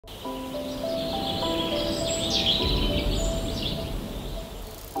ส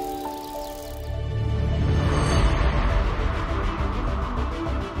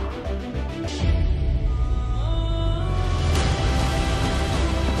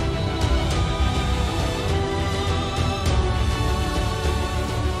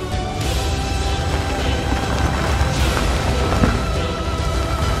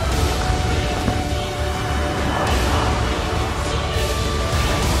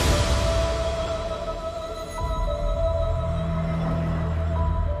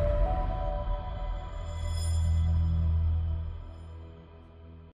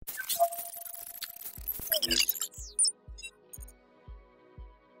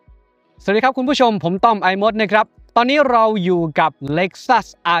วัสดีครับคุณผู้ชมผมต้อม iMoD นะครับตอนนี้เราอยู่กับ Lexus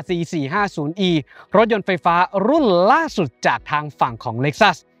RZ 450e รถยนต์ไฟฟ้ารุ่นล่าสุดจากทางฝั่งของ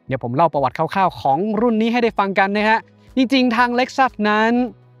Lexus เดี๋ยวผมเล่าประวัติคร่าวๆของรุ่นนี้ให้ได้ฟังกันนะฮะจริงๆทาง Lexus นั้น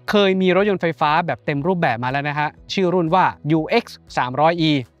เคยมีรถยนต์ไฟฟ้าแบบเต็มรูปแบบมาแล้วนะฮะชื่อรุ่นว่า UX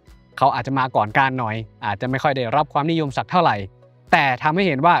 300e เขาอาจจะมาก่อนการหน่อยอาจจะไม่ค่อยได้รับความนิยมสักเท่าไหร่แต่ทำให้เ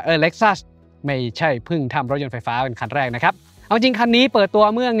ห็นว่าLexus ไม่ใช่เพิ่งทำรถยนต์ไฟฟ้าเป็นคันแรกนะครับเอาจริงคันนี้เปิดตัว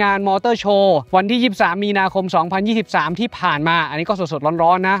เมื่องานมอเตอร์โชว์วันที่ 23 มีนาคม 2023 ที่ผ่านมาอันนี้ก็สดๆร้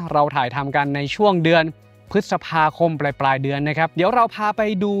อนๆนะเราถ่ายทำกันในช่วงเดือนพฤษภาคมปลายเดือนนะครับเดี๋ยวเราพาไป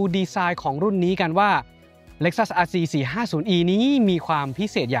ดูดีไซน์ของรุ่นนี้กันว่า Lexus RZ 450e นี้มีความพิ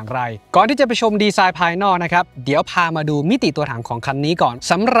เศษอย่างไรก่อนที่จะไปชมดีไซน์ภายนอกนะครับเดี๋ยวพามาดูมิติตัวถังของคันนี้ก่อน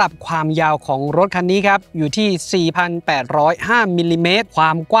สำหรับความยาวของรถคันนี้ครับอยู่ที่ 4,805 มิลลิเมตรคว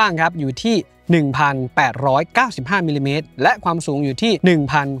ามกว้างครับอยู่ที่1,895 มิลลิเมตรและความสูงอยู่ที่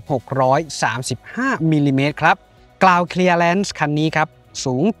 1,635 มิลลิเมตรครับกราวเคลียร์แลนซ์คันนี้ครับ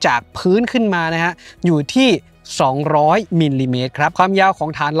สูงจากพื้นขึ้นมานะฮะอยู่ที่200 มิลลิเมตรครับความยาวของ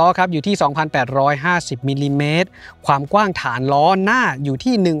ฐานล้อครับอยู่ที่ 2,850 มิลลิเมตรความกว้างฐานล้อหน้าอยู่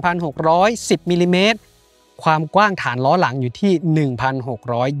ที่ 1,610 มิลลิเมตรความกว้างฐานล้อหลังอยู่ที่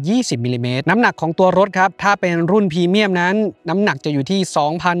 1,620 มิลลิเมตรน้ำหนักของตัวรถครับถ้าเป็นรุ่นพรีเมียมนั้นน้ำหนักจะอยู่ที่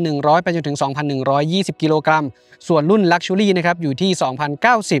 2,100 ไปจนถึง 2,120 กิโลกรัมส่วนรุ่น Luxury นะครับอยู่ที่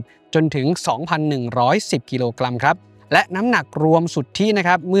 2,090 จนถึง 2,110 กิโลกรัมครับและน้ำหนักรวมสุทธินะค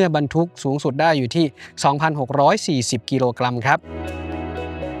รับเมื่อบรรทุกสูงสุดได้อยู่ที่ 2,640 กิโลกรัมครับ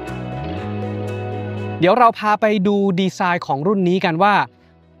เดี๋ยวเราพาไปดูดีไซน์ของรุ่นนี้กันว่า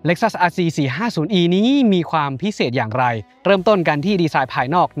Lexus RZ 450e นี้มีความพิเศษอย่างไรเริ่มต้นกันที่ดีไซน์ภาย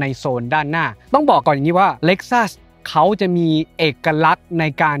นอกในโซนด้านหน้าต้องบอกก่อนอย่างนี้ว่า Lexus เขาจะมีเอกลักษณ์ใน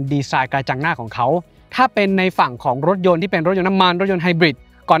การดีไซน์กระจังหน้าของเขาถ้าเป็นในฝั่งของรถยนต์ที่เป็นรถยนต์น้ำมันรถยนต์ไฮบริด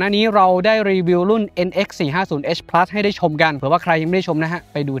ก่อนหน้านี้เราได้รีวิวรุ่น NX 450h Plus ให้ได้ชมกันเผื่อว่าใครยังไม่ได้ชมนะฮะ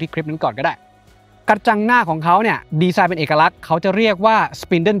ไปดูที่คลิปนั้นก่อนก็ได้กระจังหน้าของเขาเนี่ยดีไซน์เป็นเอกลักษณ์เขาจะเรียกว่า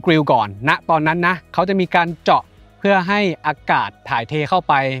Spindle Grill ก่อนณตอนนั้นนะเขาจะมีการเจาะเพื่อให้อากาศถ่ายเทเข้า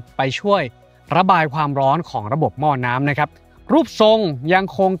ไปช่วยระบายความร้อนของระบบหม้อน้ำนะครับรูปทรงยัง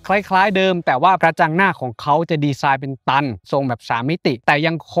คงคล้ายๆเดิมแต่ว่ากระจังหน้าของเขาจะดีไซน์เป็นตันทรงแบบ3มิติแต่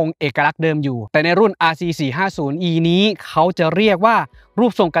ยังคงเอกลักษณ์เดิมอยู่แต่ในรุ่น RZ 450e นี้เขาจะเรียกว่ารู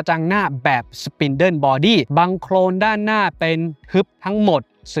ปทรงกระจังหน้าแบบ Spindle Body บังโครนด้านหน้าเป็นทึบทั้งหมด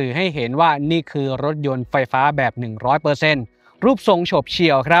สื่อให้เห็นว่านี่คือรถยนต์ไฟฟ้าแบบ 100%รูปทรงโฉบเฉี่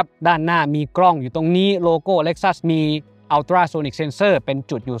ยวครับด้านหน้ามีกล้องอยู่ตรงนี้โลโก้ Lexus มี Ultrasonic Sensor เป็น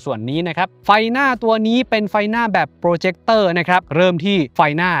จุดอยู่ส่วนนี้นะครับไฟหน้าตัวนี้เป็นไฟหน้าแบบโปรเจคเตอร์นะครับเริ่มที่ไฟ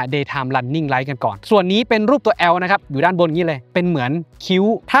หน้า Daytime Running Light กันก่อนส่วนนี้เป็นรูปตัว L นะครับอยู่ด้านบนนี้เลยเป็นเหมือนคิ้ว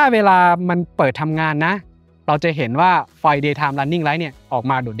ถ้าเวลามันเปิดทำงานนะเราจะเห็นว่าไฟ Daytime Running Light เนี่ยออก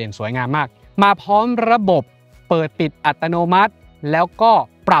มาโดดเด่นสวยงามมากมาพร้อมระบบเปิดปิดอัตโนมัติแล้วก็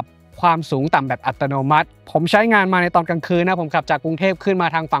ปรับความสูงต่ำแบบอัตโนมัติผมใช้งานมาในตอนกลางคืนนะผมขับจากกรุงเทพขึ้นมา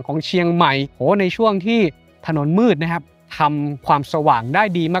ทางฝั่งของเชียงใหม่โหในช่วงที่ถนนมืดนะครับทำความสว่างได้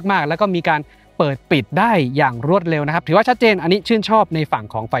ดีมากๆแล้วก็มีการเปิดปิดได้อย่างรวดเร็วนะครับถือว่าชัดเจนอันนี้ชื่นชอบในฝั่ง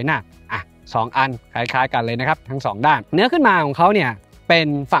ของไฟหน้า2อันคล้ายๆกันเลยนะครับทั้ง2ด้านเนื้อขึ้นมาของเขาเนี่ยเป็น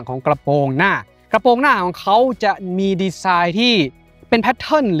ฝั่งของกระโปรงหน้ากระโปรงหน้าของเขาจะมีดีไซน์ที่เป็นแพทเ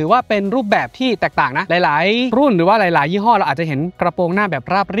ทิร์นหรือว่าเป็นรูปแบบที่แตกต่างนะหลายๆรุ่นหรือว่าหลายๆยี่ห้อเราอาจจะเห็นกระโปรงหน้าแบบ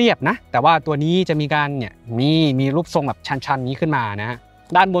ราบเรียบนะแต่ว่าตัวนี้จะมีการเนี่ยมีรูปทรงแบบชันๆนี้ขึ้นมานะ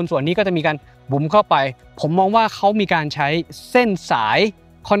ด้านบนส่วนนี้ก็จะมีการบุ๋มเข้าไปผมมองว่าเขามีการใช้เส้นสาย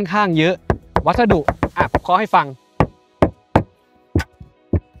ค่อนข้างเยอะวัสดุขอให้ฟัง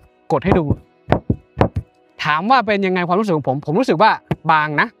กดให้ดูถามว่าเป็นยังไงความรู้สึกของผมรู้สึกว่าบาง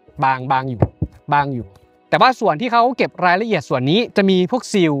นะบางอยู่แต่ว่าส่วนที่เขาเก็บรายละเอียดส่วนนี้จะมีพวก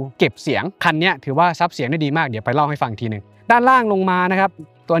ซีลเก็บเสียงคันนี้ถือว่าซับเสียงได้ดีมากเดี๋ยวไปเล่าให้ฟังทีหนึ่งด้านล่างลงมานะครับ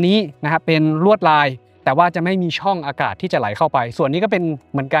ตัวนี้นะครับเป็นลวดลายแต่ว่าจะไม่มีช่องอากาศที่จะไหลเข้าไปส่วนนี้ก็เป็น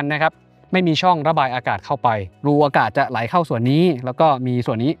เหมือนกันนะครับ ไม่มีช่องระบายอากาศเข้าไปรูอากาศจะไหลเข้าส่วนนี้แล้วก็มี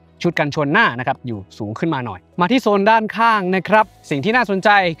ส่วนนี้ชุดกันชนหน้านะครับอยู่สูงขึ้นมาหน่อยมาที่โซนด้านข้างนะครับสิ่งที่น่าสนใจ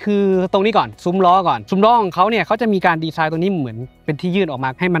คือตรงนี้ก่อนซุ้มล้อก่อนซุ้มล้อของเขาเนี่ยเขาจะมีการดีไซน์ตัวนี้เหมือนเป็นที่ยื่นออกมา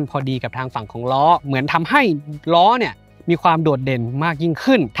ให้มันพอดีกับทางฝั่งของล้อเหมือนทำให้ล้อเนี่ยมีความโดดเด่นมากยิ่ง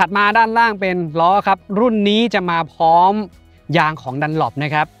ขึ้นถัดมาด้านล่างเป็นล้อครับรุ่นนี้จะมาพร้อมยางของดันลอปน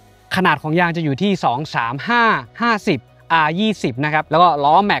ะครับขนาดของยางจะอยู่ที่235/50 R20 นะครับแล้วก็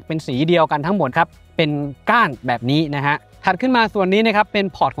ล้อแม็กเป็นสีเดียวกันทั้งหมดครับเป็นก้านแบบนี้นะฮะถัดขึ้นมาส่วนนี้นะครับเป็น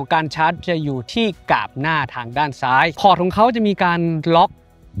พอร์ตของการชาร์จจะอยู่ที่กาบหน้าทางด้านซ้ายพอร์ตของเขาจะมีการล็อก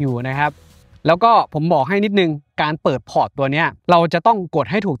อยู่นะครับแล้วก็ผมบอกให้นิดนึงการเปิดพอร์ตตัวนี้เราจะต้องกด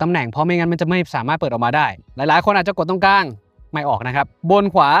ให้ถูกตำแหน่งเพราะไม่งั้นมันจะไม่สามารถเปิดออกมาได้หลายๆคนอาจจะกดตรงกลางไม่ออกนะครับบน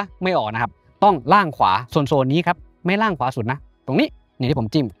ขวาไม่ออกนะครับต้องล่างขวาส่วนโซนนี้ครับไม่ล่างขวาสุดนะตรงนี้นี่ที่ผม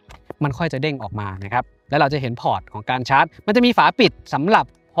จิ้มมันค่อยจะเด้งออกมานะครับแล้วเราจะเห็นพอร์ตของการชาร์จมันจะมีฝาปิดสำหรับ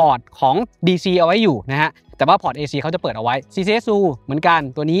พอร์ตของ DC เอาไว้อยู่นะฮะแต่ว่าพอร์ต AC เขาจะเปิดเอาไว้ CCSU เหมือนกัน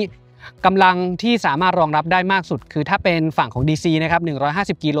ตัวนี้กำลังที่สามารถรองรับได้มากสุดคือถ้าเป็นฝั่งของ DC นะครับ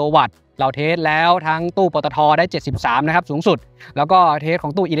150กิโลวัตต์เราเทสแล้วทั้งตู้ปตทได้73นะครับสูงสุดแล้วก็เทสขอ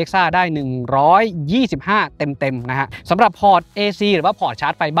งตู้ Alexa ได้125เต็มๆนะฮะสำหรับพอร์ต AC หรือว่าพอร์ตชา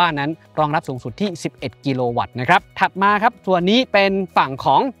ร์จไฟบ้านนั้นรองรับสูงสุดที่11กิโลวัตต์นะครับถัดมาครับส่วนนี้เป็นฝั่งข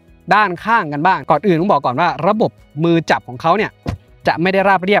องด้านข้างกันบ้างก่อนอื่นต้องบอกก่อนว่าระบบมือจับของเขาเนี่ยจะไม่ได้ร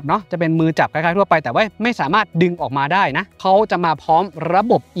าบเรียบเนาะจะเป็นมือจับคล้ายๆทั่วไปแต่ว่าไม่สามารถดึงออกมาได้นะเขาจะมาพร้อมระ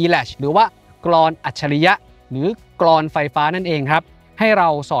บบ e-latch หรือว่ากลอนอัจฉริยะหรือกลอนไฟฟ้านั่นเองครับให้เรา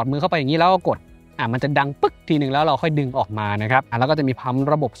สอดมือเข้าไปอย่างนี้แล้วก็กดมันจะดังปึ๊กทีหนึ่งแล้วเราค่อยดึงออกมานะครับแล้วก็จะมีปั๊ม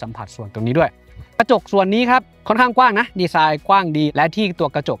ระบบสัมผัสส่วนตรงนี้ด้วยกระจกส่วนนี้ครับค่อนข้างกว้างนะดีไซน์กว้างดีและที่ตัว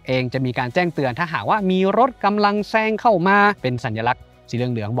กระจกเองจะมีการแจ้งเตือนถ้าหากว่ามีรถกำลังแซงเข้ามาเป็นสัญลักษณ์สีเ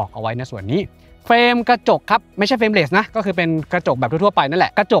หลืองๆบอกเอาไว้ในส่วนนี้เฟรมกระจกครับไม่ใช่เฟรมเลสนะก็คือเป็นกระจกแบบทั่วๆไปนั่นแหล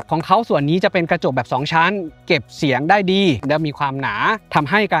ะกระจกของเขาส่วนนี้จะเป็นกระจกแบบ2ชั้นเก็บเสียงได้ดีและมีความหนาทำ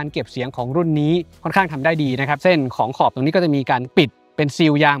ให้การเก็บเสียงของรุ่นนี้ค่อนข้างทำได้ดีนะครับเส้นของขอบตรงนี้ก็จะมีการปิดเป็นซี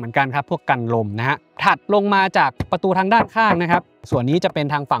ลยางเหมือนกันครับพวกกันลมนะฮะถัดลงมาจากประตูทางด้านข้างนะครับส่วนนี้จะเป็น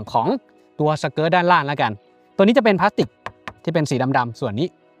ทางฝั่งของตัวสเกิร์ตด้านล่างแล้วกันตัวนี้จะเป็นพลาสติกที่เป็นสีดำๆส่วนนี้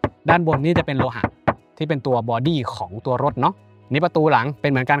ด้านบนนี่จะเป็นโลหะที่เป็นตัวบอดี้ของตัวรถเนาะนี่ประตูหลังเป็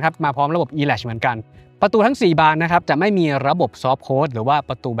นเหมือนกันครับมาพร้อมระบบ e-latch เหมือนกันประตูทั้ง4บานนะครับจะไม่มีระบบซอฟต์โค้ดหรือว่า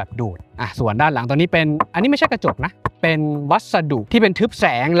ประตูแบบดูดส่วนด้านหลังตัวนี้เป็นอันนี้ไม่ใช่กระจกนะเป็นวัสดุที่เป็นทึบแส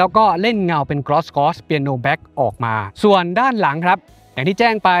งแล้วก็เล่นเงาเป็น gloss piano back ออกมาส่วนด้านหลังครับอย่างที่แจ้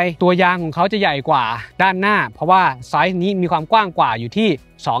งไปตัวยางของเขาจะใหญ่กว่าด้านหน้าเพราะว่าไซส์นี้มีความกว้างกว่าอยู่ที่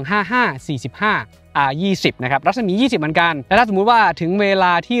255/45 R20 นะครับรัศมี20เหมือนกันและถ้าสมมุติว่าถึงเวล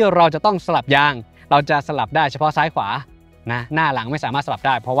าที่เราจะต้องสลับยางเราจะสลับได้เฉพาะซ้ายขวานะหน้าหลังไม่สามารถสลับไ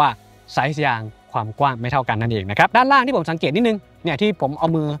ด้เพราะว่าไซส์ยางความกว้างไม่เท่ากันนั่นเองนะครับด้านล่างที่ผมสังเกตนิดนึงเนี่ยที่ผมเอา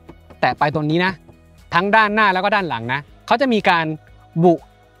มือแตะไปตรงนี้นะทั้งด้านหน้าแล้วก็ด้านหลังนะเขาจะมีการบุ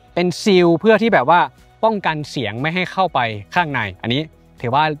เป็นซีลเพื่อที่แบบว่าป้องกันเสียงไม่ให้เข้าไปข้างในอันนี้ถื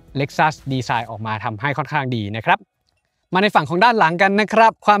อว่า Lexus ดีไซน์ออกมาทำให้ค่อนข้างดีนะครับมาในฝั่งของด้านหลังกันนะครั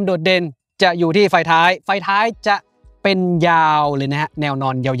บความโดดเด่นจะอยู่ที่ไฟท้ายจะเป็นยาวเลยนะฮะแนวนอ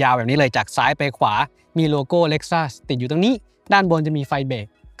นยาวๆแบบนี้เลยจากซ้ายไปขวามีโลโก้ Lexus ติดอยู่ตรงนี้ด้านบนจะมีไฟเบรก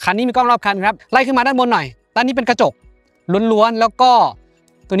คันนี้มีกล้องรอบคันครับไล่ขึ้นมาด้านบนหน่อยด้านนี้เป็นกระจกล้วนๆแล้วก็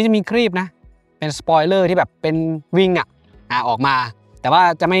ตัวนี้จะมีครีบนะเป็นสปอยเลอร์ที่แบบเป็นวิงออกมาแต่ว่า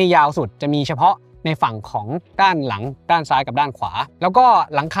จะไม่ยาวสุดจะมีเฉพาะในฝั่งของด้านหลังด้านซ้ายกับด้านขวาแล้วก็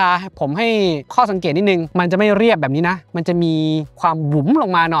หลังคาผมให้ข้อสังเกตนิดนึงมันจะไม่เรียบแบบนี้นะมันจะมีความบุ๋มลง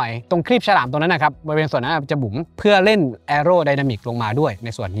มาหน่อยตรงครีบฉลามตรงนั้นนะครับบริเวณส่วนนั้นจะบุ๋มเพื่อเล่นแอโรไดนามิกลงมาด้วยใน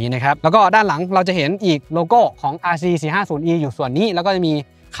ส่วนนี้นะครับแล้วก็ด้านหลังเราจะเห็นอีกโลโก้ของ RZ450E อยู่ส่วนนี้แล้วก็จะมี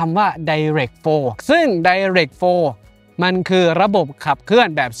คำว่า Direct 4 ซึ่ง Direct 4 มันคือระบบขับเคลื่อน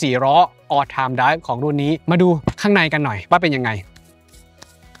แบบ4ล้อ All Time Drive ของรุ่นนี้มาดูข้างในกันหน่อยว่าเป็นยังไง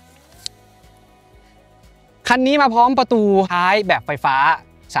คันนี้มาพร้อมประตูท้ายแบบไฟฟ้า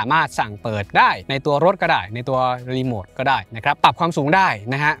สามารถสั่งเปิดได้ในตัวรถก็ได้ในตัวรีโมทก็ได้นะครับปรับความสูงได้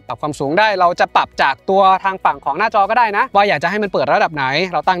นะฮะปรับความสูงได้เราจะปรับจากตัวทางฝั่งของหน้าจอก็ได้นะว่าอยากจะให้มันเปิดระดับไหน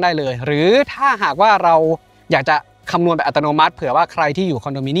เราตั้งได้เลยหรือถ้าหากว่าเราอยากจะคำนวณแบบอัตโนมัติเผื่อว่าใครที่อยู่คอ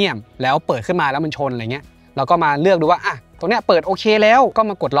นโดมิเนียมแล้วเปิดขึ้นมาแล้วมันชนอะไรเงี้ยเราก็มาเลือกดูว่าตรงเนี้ยเปิดโอเคแล้วก็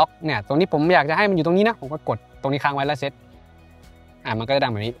มากดล็อกเนี่ยตรงนี้ผมอยากจะให้มันอยู่ตรงนี้นะผมก็กดตรงนี้ค้างไว้แล้วเซตมันก็จะดั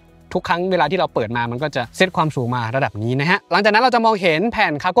งแบบนี้ทุกครั้งเวลาที่เราเปิดมามันก็จะเซตความสูงมาระดับนี้นะฮะหลังจากนั้นเราจะมองเห็นแผ่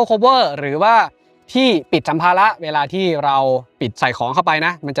นคาร์โก้โคเวอร์หรือว่าที่ปิดสัมภาระเวลาที่เราปิดใส่ของเข้าไปน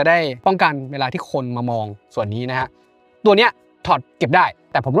ะมันจะได้ป้องกันเวลาที่คนมามองส่วนนี้นะฮะตัวเนี้ยถอดเก็บได้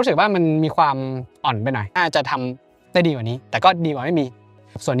แต่ผมรู้สึกว่ามันมีความอ่อนไปหน่อยน่าจะทำได้ดีกว่านี้แต่ก็ดีกว่าไม่มี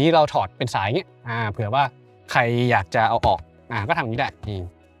ส่วนนี้เราถอดเป็นสายเงี้ยเผื่อว่าใครอยากจะเอาออกก็ทำอย่างนี้ได้นี่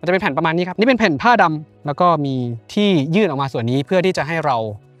มันจะเป็นแผ่นประมาณนี้ครับนี่เป็นแผ่นผ้าดำแล้วก็มีที่ยื่นออกมาส่วนนี้เพื่อที่จะให้เรา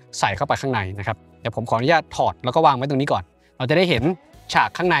ใส่เข้าไปข้างในนะครับเดี๋ยวผมขออนุญาตถอดแล้วก็วางไว้ตรงนี้ก่อนเราจะได้เห็นฉาก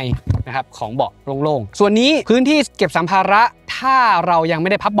ข้างในนะครับของเบาะโล่งๆส่วนนี้พื้นที่เก็บสัมภาระถ้าเรายังไม่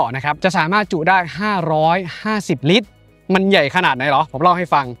ได้พับเบาะนะครับจะสามารถจุได้550 ลิตรมันใหญ่ขนาดไหนหรอผมเล่าให้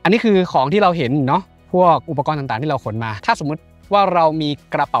ฟังอันนี้คือของที่เราเห็นเนาะพวกอุปกรณ์ต่างๆที่เราขนมาถ้าสมมุติว่าเรามี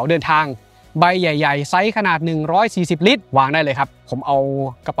กระเป๋าเดินทางใบใหญ่ๆไซส์ขนาด140 ลิตรวางได้เลยครับผมเอา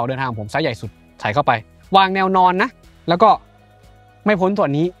กระเป๋าเดินทางผมไซส์ใหญ่สุดใส่เข้าไปวางแนวนอนนะแล้วก็ไม่พ้นส่ว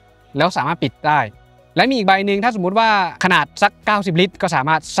นนี้แล้วสามารถปิดได้และมีอีกใบหนึ่งถ้าสมมุติว่าขนาดสัก90 ลิตรก็สาม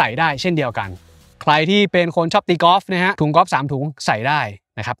ารถใส่ได้เช่นเดียวกันใครที่เป็นคนชอบตีกอล์ฟนะฮะถุงกอล์ฟ3 ถุงใส่ได้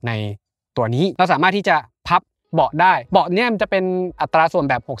นะครับในตัวนี้เราสามารถที่จะพับเบาะได้เบาะเนี่ยมันจะเป็นอัตราส่วน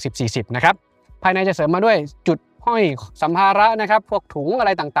แบบ60-40นะครับภายในจะเสริมมาด้วยจุดห้อยสัมภาระนะครับพวกถุงอะไ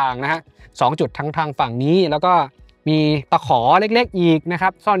รต่างๆนะฮะ2 จุดทั้งทางฝั่งนี้แล้วก็มีตะขอเล็กๆอีกนะครั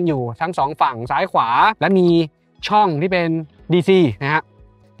บซ่อนอยู่ทั้ง2 ฝั่งซ้ายขวาและมีช่องที่เป็น DC นะฮะ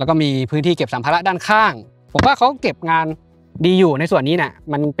แล้วก็มีพื้นที่เก็บสัมภาระด้านข้างผมว่าเขาเก็บงานดีอยู่ในส่วนนี้เนี่ย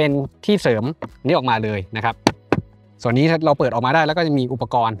มันเป็นที่เสริมนี้ออกมาเลยนะครับส่วนนี้เราเปิดออกมาได้แล้วก็จะมีอุป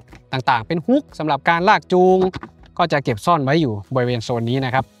กรณ์ต่างๆเป็นฮุกสำหรับการลากจูงก็จะเก็บซ่อนไว้อยู่บริเวณโซนนี้น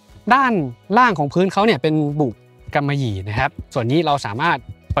ะครับด้านล่างของพื้นเขาเนี่ยเป็นบุกำมะหยี่นะครับส่วนนี้เราสามารถ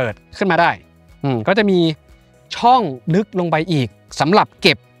เปิดขึ้นมาได้ก็จะมีช่องลึกลงไปอีกสำหรับเ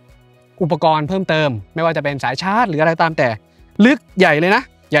ก็บอุปกรณ์เพิ่มเติมไม่ว่าจะเป็นสายชาร์จหรืออะไรตามแต่ลึกใหญ่เลยนะ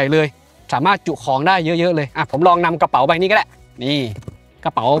ใหญ่เลยสามารถจุของได้เยอะๆเลยผมลองนำกระเป๋าใบนี้ก็ได้นี่กร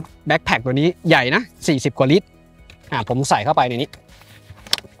ะเป๋าแบ็คแพ็คตัวนี้ใหญ่นะ40 กว่าลิตรผมใส่เข้าไปในนี้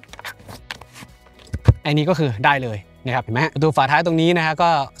ไอ้นี้ก็คือได้เลยนะครับเห็นไหมประตูฝาท้ายตรงนี้นะฮะก็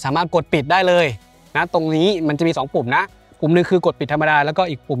สามารถกดปิดได้เลยนะตรงนี้มันจะมี2 ปุ่มนะปุ่มหนึ่งคือกดปิดธรรมดาแล้วก็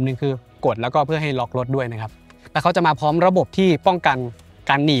อีกปุ่มหนึ่งคือกดแล้วก็เพื่อให้ล็อกรถด้วยนะครับแล้วเขาจะมาพร้อมระบบที่ป้องกัน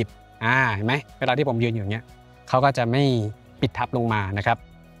การหนีบเห็นไหมเวลาที่ผมยืนอยู่อย่างเงี้ยเขาก็จะไม่ปิดทับลงมานะครับ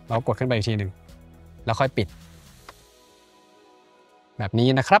เรากดขึ้นไปอีกทีหนึ่งแล้วค่อยปิดแบบนี้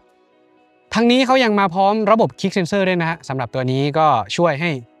นะครับทั้งนี้เขายังมาพร้อมระบบคลิกเซนเซอร์ด้วยนะฮะสำหรับตัวนี้ก็ช่วยให้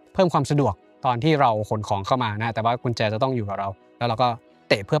เพิ่มความสะดวกตอนที่เราขนของเข้ามานะแต่ว่ากุญแจจะต้องอยู่กับเราแล้วเราก็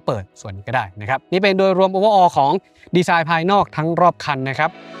เตะเพื่อเปิดส่วนนี้ก็ได้นะครับนี่เป็นโดยรวม overall ของดีไซน์ภายนอกทั้งรอบคันนะครั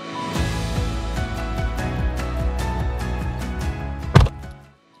บ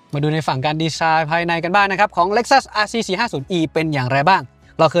มาดูในฝั่งการดีไซน์ภายในกันบ้างนะครับของ Lexus RZ 450e เป็นอย่างไรบ้าง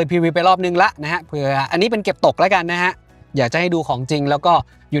เราเคยพรีวิวไปรอบนึงละนะฮะเผื่ออันนี้เป็นเก็บตกแล้วกันนะฮะอยากจะให้ดูของจริงแล้วก็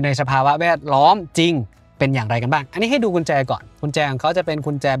อยู่ในสภาวะแวดล้อมจริงเป็นอย่างไรกันบ้างอันนี้ให้ดูกุญแจก่อนกุญแจของเขาจะเป็น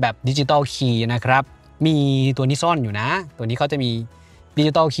กุญแจแบบดิจิตอลคีย์นะครับมีตัวนี้ซ่อนอยู่นะตัวนี้เขาจะมีดิ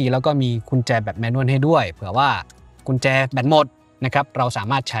จิตอลคีย์แล้วก็มีกุญแจแบบแมนนวลให้ด้วยเผื่อว่ากุญแจแบตหมดนะครับเราสา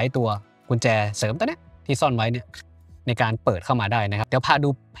มารถใช้ตัวกุญแจเสริมตัวนี้ที่ซ่อนไว้เนี่ยในการเปิดเข้ามาได้นะครับเดี๋ยวพาดู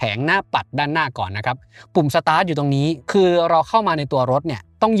แผงหน้าปัดด้านหน้าก่อนนะครับปุ่มสตาร์ทอยู่ตรงนี้คือเราเข้ามาในตัวรถเนี่ย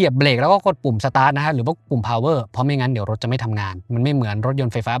ต้องเหยียบเบรกแล้วก็กดปุ่มสตาร์ทนะฮะหรือว่าปุ่ม power เพราะไม่งั้นเดี๋ยวรถจะไม่ทำงานมันไม่เหมือนรถยน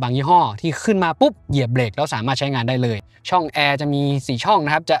ต์ไฟฟ้าบางยี่ห้อที่ขึ้นมาปุ๊บเหยียบเบรกแล้วสามารถใช้งานได้เลยช่องแอร์จะมี4 ช่องน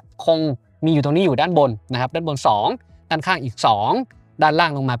ะครับจะคงมีอยู่ตรงนี้อยู่ด้านบนนะครับด้านบน2ด้านข้างอีก2ด้านล่า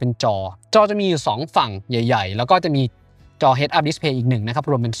งลงมาเป็นจอจะมีอยู่2ฝั่งใหญ่ๆแล้วก็จะมีจอ Head Up Display อีก1นะครับ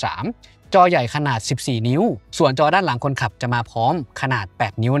รวมเป็น3จอใหญ่ขนาด14 นิ้วส่วนจอด้านหลังคนขับจะมาพร้อมขนาด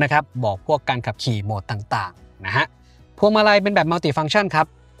8 นิ้วนะครับบอกพวกการขับขี่โหมดต่างๆนะฮะพวงมาลัยเป็นแบบมัลติฟังก์ชันครับ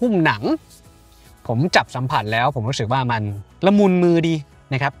หุ้มหนังผมจับสัมผัสแล้วผมรู้สึกว่ามันละมุนมือดี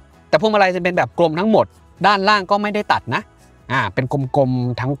นะครับแต่พวงมาลัยจะเป็นแบบกลมทั้งหมดด้านล่างก็ไม่ได้ตัดนะเป็นกลม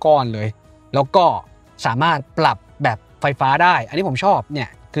ๆทั้งก้อนเลยแล้วก็สามารถปรับแบบไฟฟ้าได้อันนี้ผมชอบเนี่ย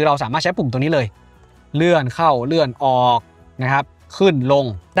คือเราสามารถใช้ปุ่มตัวนี้เลยเลื่อนเข้าเลื่อนออกนะครับขึ้นลง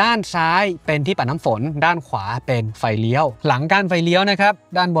ด้านซ้ายเป็นที่ปัดน้ำฝนด้านขวาเป็นไฟเลี้ยวหลังการไฟเลี้ยวนะครับ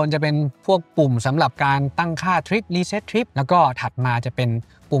ด้านบนจะเป็นพวกปุ่มสำหรับการตั้งค่าทริปรีเซ็ตทริปแล้วก็ถัดมาจะเป็น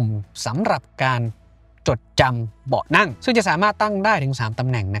ปุ่มสำหรับการจดจำเบาะนั่งซึ่งจะสามารถตั้งได้ถึง3 ตำ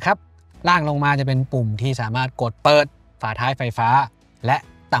แหน่งนะครับล่างลงมาจะเป็นปุ่มที่สามารถกดเปิดฝาท้ายไฟฟ้าและ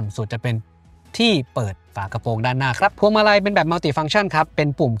ต่ำสุดจะเป็นที่เปิดฝากระโปรงด้านหน้าครับพวงมาลัยเป็นแบบมัลติฟังก์ชันครับเป็น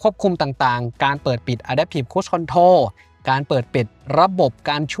ปุ่มควบคุมต่างๆการเปิดปิด Adaptive Cruise Controlการเปิดปิดระบบ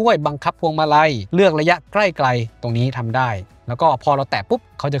การช่วยบังคับพวงมาลัยเลือกระยะใกล้ไกลตรงนี้ทำได้แล้วก็พอเราแตะปุ๊บ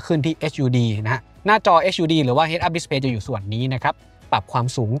เขาจะขึ้นที่ HUD นะฮะหน้าจอ HUD หรือว่า Head Up Display จะอยู่ส่วนนี้นะครับปรับความ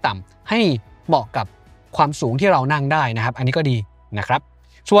สูงต่ำให้เหมาะกับความสูงที่เรานั่งได้นะครับอันนี้ก็ดีนะครับ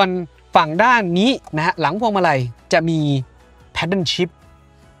ส่วนฝั่งด้านนี้นะฮะหลังพวงมาลัยจะมี Paddle Shift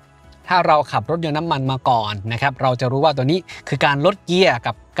ถ้าเราขับรถยนต์น้ำมันมาก่อนนะครับเราจะรู้ว่าตัวนี้คือการลดเกียร์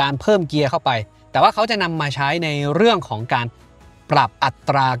กับการเพิ่มเกียร์เข้าไปแต่ว่าเขาจะนำมาใช้ในเรื่องของการปรับอัต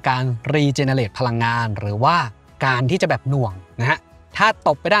ราการรีเจเนเรตพลังงานหรือว่าการที่จะแบบหน่วงนะฮะ ถ้าต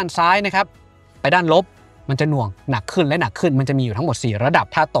บไปด้านซ้ายนะครับไปด้านลบมันจะหน่วงหนักขึ้นและหนักขึ้นมันจะมีอยู่ทั้งหมด4ระดับ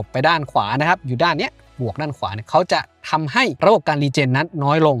ถ้าตบไปด้านขวานะครับอยู่ด้านนี้บวกด้านขวาเนี่ยเขาจะทำให้ระบบการรีเจนนั้นน้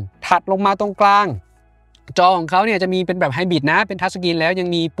อยลงถัดลงมาตรงกลางจอของเขาเนี่ยจะมีเป็นแบบไฮบริดนะเป็นทัชสกรีนแล้วยัง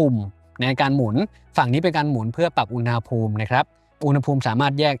มีปุ่มในการหมุนฝั่งนี้เป็นการหมุนเพื่อปรับอุณหภูมินะครับอุณหภูมิสามาร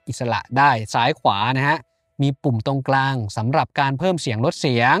ถแยกอิสระได้ซ้ายขวานะฮะมีปุ่มตรงกลางสำหรับการเพิ่มเสียงลดเ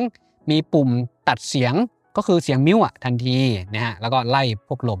สียงมีปุ่มตัดเสียงก็คือเสียงมิวทันทีนะฮะแล้วก็ไล่พ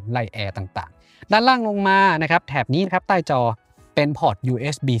วกลมไล่แอร์ต่างๆด้านล่างลงมานะครับแถบนี้นะครับใต้จอเป็นพอร์ต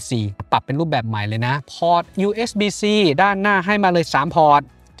USB-C ปรับเป็นรูปแบบใหม่เลยนะพอร์ต USB-C ด้านหน้าให้มาเลย3พอร์ต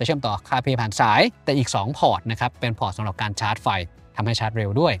จะเชื่อมต่อคาเพย์ผ่านสายแต่อีก2พอร์ตนะครับเป็นพอร์ตสำหรับการชาร์จไฟทำให้ชาร์จเร็ว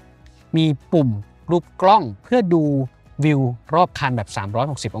ด้วยมีปุ่มรูปกล้องเพื่อดูวิวรอบคันแบบ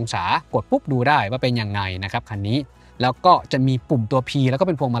360องศากดปุ๊บดูได้ว่าเป็นยังไงนะครับคันนี้แล้วก็จะมีปุ่มตัว P แล้วก็เ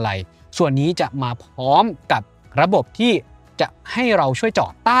ป็นพวงมาลัยส่วนนี้จะมาพร้อมกับระบบที่จะให้เราช่วยจอ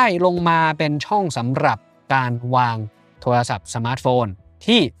ดใต้ลงมาเป็นช่องสำหรับการวางโทรศัพท์สมาร์ทโฟน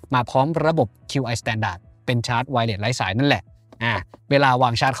ที่มาพร้อมระบบ QI Standard เป็นชาร์จไวเลสไร้สายนั่นแหละเวลาวา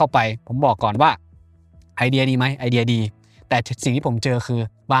งชาร์จเข้าไปผมบอกก่อนว่าไอเดียดีไหมไอเดียดีแต่สิ่งที่ผมเจอคือ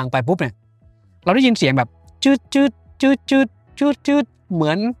วางไปปุ๊บเนี่ยเราได้ยินเสียงแบบจืดจืดจืดจืดจืดจืดเหมื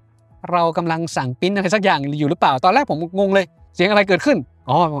อนเรากำลังสั่งปริ้นอะไรสักอย่างอยู่หรือเปล่าตอนแรกผมงงเลยเสียงอะไรเกิดขึ้น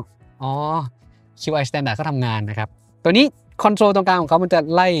อ๋อ QI Standard ก็ทำงานนะครับตัวนี้คอนโซลตรงกลางของเขามันจะ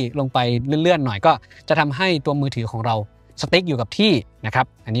ไล่ลงไปเลื่อนๆหน่อยก็จะทำให้ตัวมือถือของเราสติ๊กอยู่กับที่นะครับ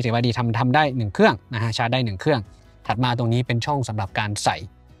อันนี้ถือว่าดีทำได้1เครื่องนะฮะชาร์จได้1เครื่องถัดมาตรงนี้เป็นช่องสำหรับการใส่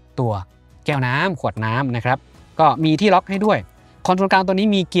ตัวแก้วน้ำขวดน้ำนะครับก็มีที่ล็อกให้ด้วยคอนโซลกลางตัวนี้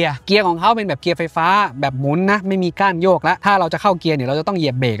มีเกียร์ของเขาเป็นแบบเกียร์ไฟฟ้าแบบหมุนนะไม่มีก้านโยกแล้วถ้าเราจะเข้าเกียร์เนี่ยเราจะต้องเหยี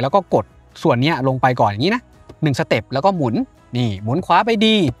ยบเบรกแล้วก็กดส่วนนี้ลงไปก่อนอย่างนี้นะ1สเต็ปแล้วก็หมุนนี่หมุนขวาไป D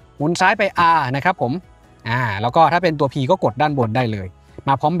หมุนซ้ายไป R นะครับผมแล้วก็ถ้าเป็นตัว P ก็กดด้านบนได้เลยม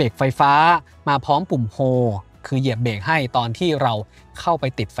าพร้อมเบรกไฟฟ้ามาพร้อมปุ่มโฮคือเหยียบเบรกให้ตอนที่เราเข้าไป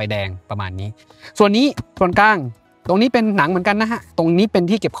ติดไฟแดงประมาณนี้ส่วนกลางตรงนี้เป็นหนังเหมือนกันนะฮะตรงนี้เป็น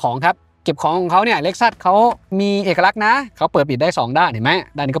ที่เก็บของครับเก็บของของเขาเนี่ย Lexus เขามีเอกลักษณ์นะเขาเปิดปิดได้2ด้านเห็นไหม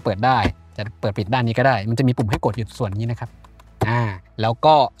ด้านนี้ก็เปิดได้จะเปิดปิดด้านนี้ก็ได้มันจะมีปุ่มให้กดอยู่ส่วนนี้นะครับแล้ว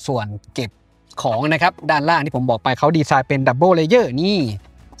ก็ส่วนเก็บของนะครับด้านล่างที่ผมบอกไปเขาดีไซน์เป็นดับเบิลเลเยอร์นี่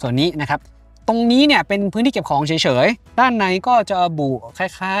ส่วนนี้นะครับตรงนี้เนี่ยเป็นพื้นที่เก็บของเฉยๆด้านในก็จะบุค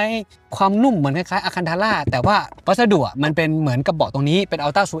ล้ายๆความนุ่มเหมือนคล้ายๆอะคันธาร่าแต่ว่าวัสดุมันเป็นเหมือนกับเบาะตรงนี้เป็นอั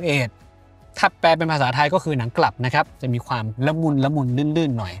ลต้าซูเอทถ้าแปลเป็นภาษาไทยก็คือหนังกลับนะครับจะมีความละมุนลื่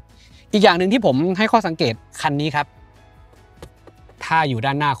นๆหน่อยอีกอย่างหนึ่งที่ผมให้ข้อสังเกตคันนี้ครับถ้าอยู่ด้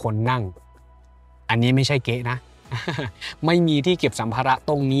านหน้าคนนั่งอันนี้ไม่ใช่เก๊ะนะ ไม่มีที่เก็บสัมภาระ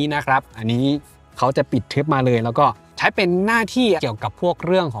ตรงนี้นะครับอันนี้เขาจะปิดทึบมาเลยแล้วก็ใช้เป็นหน้าที่เกี่ยวกับพวกเ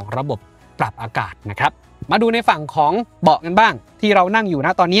รื่องของระบบปรับอากาศนะครับมาดูในฝั่งของเบาะกันบ้างที่เรานั่งอยู่น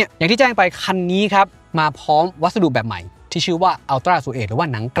ะตอนนี้อย่างที่แจ้งไปคันนี้ครับมาพร้อมวัสดุแบบใหม่ที่ชื่อว่า Ultra Suede หรือว่า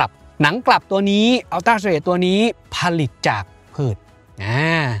หนังกลับตัวนี้ Ultra Suede ตัวนี้ผลิตจากพืช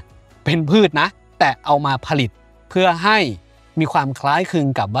เป็นพืชนะแต่เอามาผลิตเพื่อให้มีความคล้ายคลึง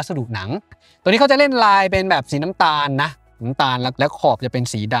กับวัสดุหนังตัวนี้เขาจะเล่นลายเป็นแบบสีน้ำตาลนะน้ำตาลและขอบจะเป็น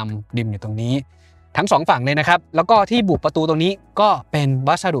สีดำดิมอยู่ตรงนี้ทั้ง2ฝั่งเลยนะครับแล้วก็ที่บุประตูตรงนี้ก็เป็น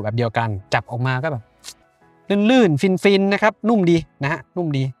วัสดุแบบเดียวกันจับออกมาก็แบบลื่นๆฟินๆนะครับนุ่มดีนะฮะนุ่ม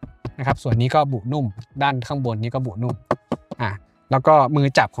ดีนะครับส่วนนี้ก็บุนุ่มด้านข้างบนนี้ก็บุนุ่มแล้วก็มือ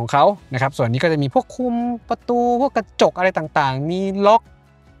จับของเขานะครับส่วนนี้ก็จะมีพวกคุมประตูพวกกระจกอะไรต่างๆมีล็อก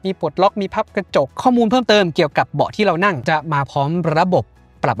มีปลดล็อกมีพับกระจกข้อมูลเพิ่มเติมเกี่ยวกับเบาะที่เรานั่งจะมาพร้อมระบบ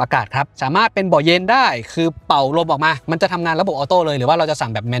ปรับอากาศครับสามารถเป็นเบาะเย็นได้คือเป่าลมออกมามันจะทำงานระบบออโต้เลยหรือว่าเราจะสั่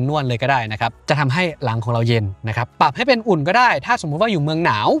งแบบแมนนวลเลยก็ได้นะครับจะทำให้หลังของเราเย็นนะครับปรับให้เป็นอุ่นก็ได้ถ้าสมมุติว่าอยู่เมืองห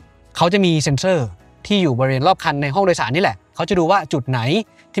นาวเขาจะมีเซ็นเซอร์ที่อยู่บริเวณรอบคันในห้องโดยสารนี่แหละเขาจะดูว่าจุดไหน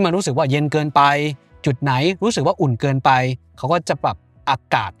ที่มันรู้สึกว่าเย็นเกินไปจุดไหนรู้สึกว่าอุ่นเกินไปเขาก็จะปรับอา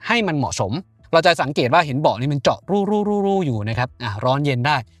กาศให้มันเหมาะสมเราจะสังเกตว่าเห็นเบาะนี่มันเจาะรูอยู่นะครับร้อนเย็นไ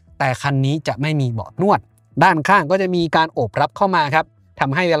ด้แต่คันนี้จะไม่มีเบาะนวดด้านข้างก็จะมีการโอบรับเข้ามาครับท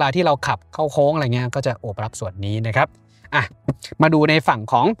ำให้เวลาที่เราขับเข้าโค้งอะไรเงี้ยก็จะโอบรับส่วนนี้นะครับมาดูในฝั่ง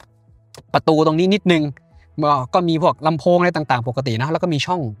ของประตูตรงนี้นิดนึงก็มีพวกลำโพงอะไรต่างๆปกตินะแล้วก็มี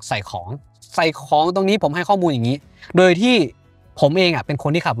ช่องใส่ของตรงนี้ผมให้ข้อมูลอย่างนี้โดยที่ผมเองเป็นค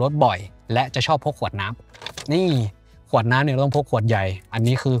นที่ขับรถบ่อยและจะชอบพกขวดน้ำนี่ขวดน้ำเนี่ยต้องพกขวดใหญ่อัน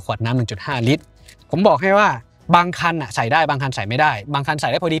นี้คือขวดน้ำ 1.5 ลิตรผมบอกให้ว่าบางคันใส่ได้บางคันใส่ไม่ได้บางคันใส่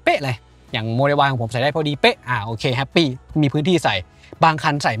ได้พอดีเป๊ะเลยอย่างโมเดล Y ของผมใส่ได้พอดีเป๊ะโอเคแฮปปี้มีพื้นที่ใส่บางคั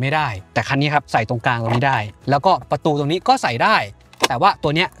นใส่ไม่ได้แต่คันนี้ครับใส่ตรงกลางตรงนี้ได้แล้วก็ประตูตรงนี้ก็ใส่ได้แต่ว่าตั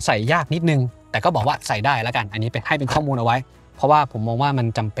วเนี้ยใส่ยากนิดนึงแต่ก็บอกว่าใส่ได้แล้วกันอันนี้ให้เป็นข้อมูลเอาไว้ ราะว่าผมมองว่ามัน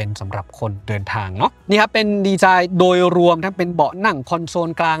จำเป็นสำหรับคนเดินทางเนาะนี่ครับเป็นดีไซน์โดยรวมทั้งเป็นเบาะนั่งคอนโซล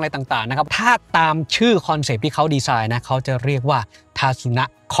กลางอะไรต่างๆนะครับถ้าตามชื่อคอนเซปต์ที่เขาดีไซน์นะเขาจะเรียกว่าทาสุนะ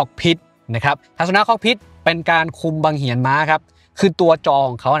คอกพิทนะครับทาสุนะคอกพิทเป็นการคุมบังเหียนม้าครับคือตัวจอข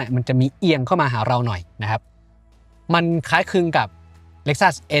องเขาเนี่ยมันจะมีเอียงเข้ามาหาเราหน่อยนะครับมันคล้ายคลึงกับ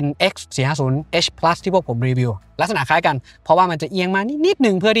Lexus NX 450 H Plus ที่พวกผมรีวิวลักษณะคล้ายกันเพราะว่ามันจะเอียงมานิดนึ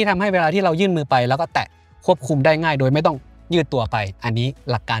งเพื่อที่ทำให้เวลาที่เรายื่นมือไปแล้วก็แตะควบคุมได้ง่ายโดยไม่ต้องยืดตัวไปอันนี้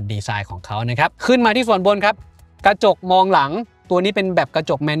หลักการดีไซน์ของเขานะครับขึ้นมาที่ส่วนบนครับกระจกมองหลังตัวนี้เป็นแบบกระ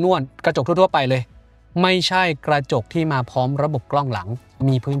จกแมนนวลกระจกทั่วๆไปเลยไม่ใช่กระจกที่มาพร้อมระบบกล้องหลัง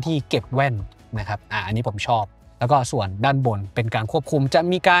มีพื้นที่เก็บแว่นนะครับอันนี้ผมชอบแล้วก็ส่วนด้านบนเป็นการควบคุมจะ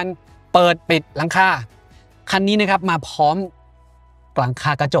มีการเปิดปิดหลังคาคันนี้นะครับมาพร้อมหลังค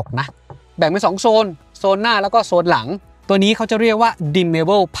ากระจกนะแบ่งเป็น2โซนหน้าแล้วก็โซนหลังตัวนี้เขาจะเรียกว่า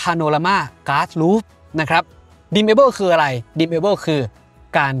dimmable panorama glass roof นะครับ dimmable คืออะไร dimmable คือ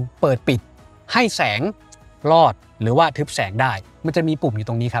การเปิดปิดให้แสงรอดหรือว่าทึบแสงได้มันจะมีปุ่มอยู่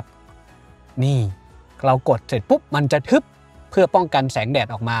ตรงนี้ครับนี่เรากดเสร็จปุ๊บมันจะทึบเพื่อป้องกันแสงแดด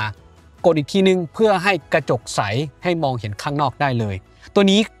ออกมากดอีกทีนึงเพื่อให้กระจกใสให้มองเห็นข้างนอกได้เลยตัว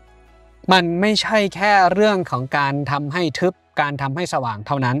นี้มันไม่ใช่แค่เรื่องของการทำให้ทึบการทำให้สว่างเ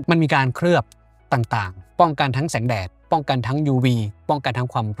ท่านั้นมันมีการเคลือบต่างๆป้องกันทั้งแสงแดดป้องกันทั้ง UV ป้องกันทั้ง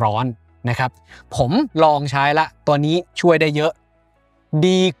ความร้อนนะครับผมลองใช้ละตัวนี้ช่วยได้เยอะ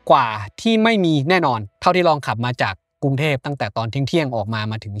ดีกว่าที่ไม่มีแน่นอนเท่าที่ลองขับมาจากกรุงเทพตั้งแต่ตอนเที่ยงออกม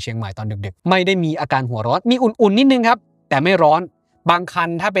าถึงเชียงใหม่ตอนดึกๆไม่ได้มีอาการหัวร้อนมีอุ่นๆนิดนึงครับแต่ไม่ร้อนบางคัน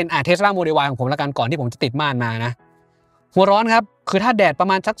ถ้าเป็นTesla Model Y ของผมละกันก่อนที่ผมจะติดม่านมานะหัวร้อนครับคือถ้าแดดประ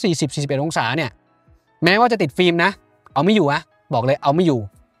มาณสัก40-41องศาเนี่ยแม้ว่าจะติดฟิล์มนะเอาไม่อยู่นะบอกเลยเอาไม่อยู่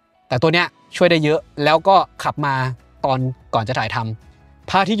แต่ตัวเนี้ยช่วยได้เยอะแล้วก็ขับมาตอนก่อนจะถ่ายทำ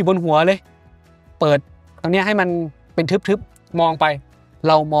พระอาทิตย์อยู่บนหัวเลยเปิดตรงนี้ให้มันเป็นทึบๆมองไปเ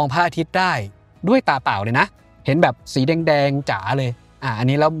รามองพระอาทิตย์ได้ด้วยตาเปล่าเลยนะเห็นแบบสีแดงๆจ๋าเลยอัน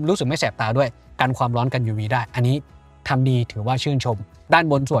นี้แล้วรู้สึกไม่แสบตาด้วยกันความร้อนกัน UV ได้อันนี้ทำดีถือว่าชื่นชมด้าน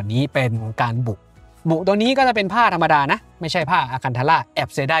บนส่วนนี้เป็นการบุตัวนี้ก็จะเป็นผ้าธรรมดานะไม่ใช่ผ้าอาคันทาร่าแอบ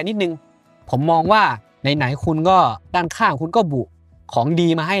เสียดายนิดนึงผมมองว่าไหนๆคุณก็ด้านข้างคุณก็บุของดี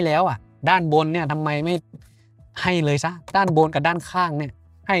มาให้แล้วด้านบนเนี่ยทำไมไม่ให้เลยซะด้านบนกับด้านข้างเนี่ย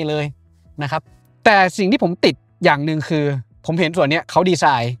ให้เลยนะครับแต่สิ่งที่ผมติดอย่างหนึ่งคือผมเห็นส่วนนี้เขาดีไซ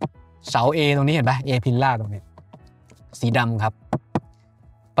น์เสา A ตรงนี้เห็นปะ A พิลล่าตรงนี้สีดำครับ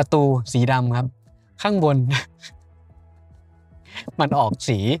ประตูสีดำครับข้างบน มันออก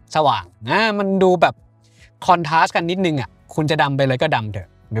สีสว่างมันดูแบบคอนทราสต์กันนิดนึงคุณจะดำไปเลยก็ดำเถอะ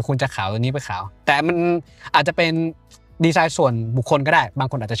หรือคุณจะขาวตัวนี้ไปขาวแต่มันอาจจะเป็นดีไซน์ส่วนบุคคลก็ได้บาง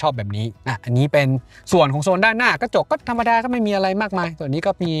คนอาจจะชอบแบบนี้อันนี้เป็นส่วนของโซนด้านหน้ากระจกก็ธรรมดาก็ไม่มีอะไรมากมายตัวนี้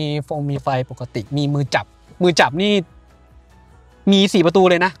ก็มีมีไฟปกติมีมือจับนี่มี4ประตู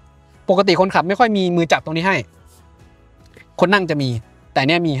เลยนะปกติคนขับไม่ค่อยมีมือจับตรงนี้ให้คนนั่งจะมีแต่เ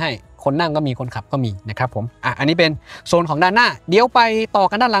นี้ยมีให้คนนั่งก็มีคนขับก็มีนะครับผมอันนี้เป็นโซนของด้านหน้าเดี๋ยวไปต่อ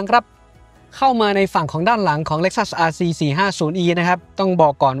กันด้านหลังครับเข้ามาในฝั่งของด้านหลังของ Lexus RZ 450e นะครับต้องบอ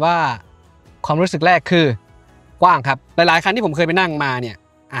กก่อนว่าความรู้สึกแรกคือกว้างครับหลายๆคันที่ผมเคยไปนั่งมาเนี่ย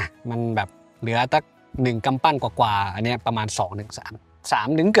มันแบบเหลือตัก1กำปั้นกว่าอันนี้ประมาณ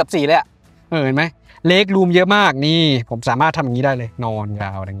2-3ถึงเกือบ4เลยเห็นไหมเล็กรูมเยอะมากนี่ผมสามารถทำอย่างนี้ได้เลยนอนย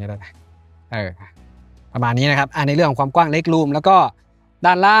าวอะไรอย่างเงี้ยได้ประมาณนี้นะครับในเรื่องของความกว้างเล็กรูมแล้วก็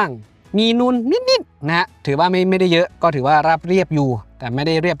ด้านล่างมีนูนนิดๆนะฮะถือว่าไม่ได้เยอะก็ถือว่าราบเรียบอยู่แต่ไม่ไ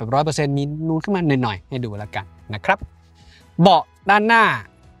ด้เรียบแบบ 100% มีนูนขึ้นมาหน่อยๆให้ดูแล้วกันนะครับเบาะด้านหน้า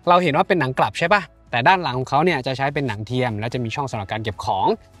เราเห็นว่าเป็นหนังกลับใช่ปะแต่ด้านหลังของเขาเนี่ยจะใช้เป็นหนังเทียมแล้วจะมีช่องสำหรับการเก็บของ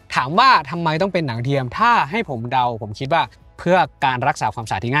ถามว่าทำไมต้องเป็นหนังเทียมถ้าให้ผมเดาผมคิดว่าเพื่อการรักษาความ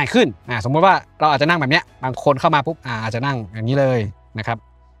สะอาดที่ง่ายขึ้นสมมติว่าเราอาจจะนั่งแบบเนี้ยบางคนเข้ามาปุ๊บอาจจะนั่งอย่างนี้เลยนะครับ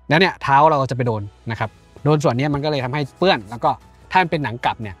แล้วเนี่ยเท้าเราจะไปโดนนะครับโดนส่วนนี้มันก็เลยทำให้เปื้อนแล้วก็ถ้ามันเป็นหนังก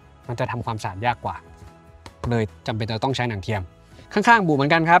ลับเนี่ยมันจะทำความสะอาดยากกว่าเลยจำเป็นจะต้องใช้หนังเทียมข้างๆบุเหมือ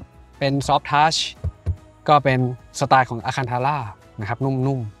นกันครับเป็นซอฟท์ทัชก็เป็นสไตล์ของอาคันทาร่านะครับ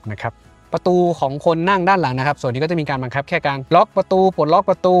นุ่มๆนะครับประตูของคนนั่งด้านหลังนะครับส่วนนี้ก็จะมีการบังคับแค่การล็อกประตูปลดล็อก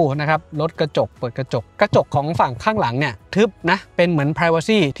ประตูนะครับลดกระจกเปิดกระจกของฝั่งข้างหลังเนี่ยทึบนะเป็นเหมือน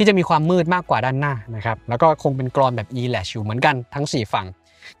privacy ที่จะมีความมืดมากกว่าด้านหน้านะครับแล้วก็คงเป็นกรอนแบบ e-latch อยู่เหมือนกันทั้ง4ฝั่ง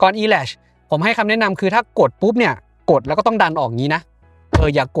กรอน e-latch ผมให้คำแนะนำคือถ้ากดปุ๊บเนี่ยกดแล้วก็ต้องดันออกงี้นะ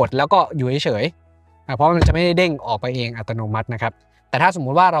อย่ากดแล้วก็อยู่เฉยๆเพราะมันจะไม่ได้เด้งออกไปเองอัตโนมัตินะครับแต่ถ้าสมมุ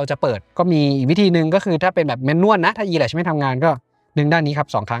ติว่าเราจะเปิดก็มีอีกวิธีหนึ่งก็คือถ้าเป็นแบบแมนนวลนะถ้า e-latch ไม่ทำงานก็ดึงด้านนี้ครับ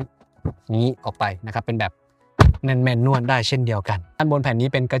2ครั้งนี้ออกไปนะครับเป็นแบบแมนนวลได้เช่นเดียวกันด้านบนแผ่นนี้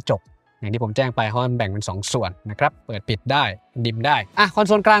เป็นกระจกอย่างที่ผมแจ้งไปเพราะมันแบ่งเป็น2ส่วนนะครับเปิดปิดได้ดิมได้คอนโ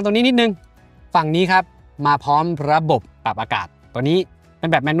ซลกลางตรงนี้นิดนึงฝั่งนี้ครับมาพร้อมระบบ ปรับอากาศตัวนี้เป็น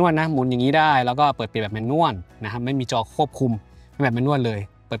แบบแมนนวลนะหมุนอย่างนี้ได้แล้วก็เปิดปิดแบบแมนนวลนะครับไม่มีจอควบคุมเป็นแบบแมนนวลเลย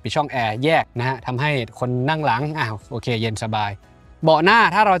เปิดปิดช่องแอร์แยกนะฮะทำให้คนนั่งหลังโอเคเย็นสบายเบาะหน้า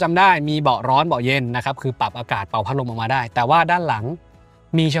ถ้าเราจำได้มีเบาะร้อนเบาะเย็นนะครับคือปรับอากาศเป่าพัดลมออกมาได้แต่ว่าด้านหลัง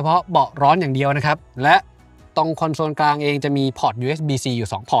มีเฉพาะเบาะร้อนอย่างเดียวนะครับและตรงคอนโซลกลางเองจะมีพอร์ต USB-C อยู่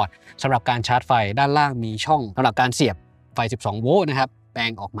2พอร์ตสำหรับการชาร์จไฟด้านล่างมีช่องสำหรับการเสียบไฟ12โวลต์นะครับแปล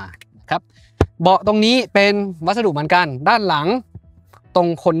งออกมาครับเบาะตรงนี้เป็นวัสดุเหมือนกันด้านหลังตรง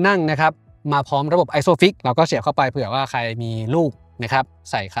คนนั่งนะครับมาพร้อมระบบ ISOFIX เราก็เสียบเข้าไปเผื่อว่าใครมีลูกนะครับ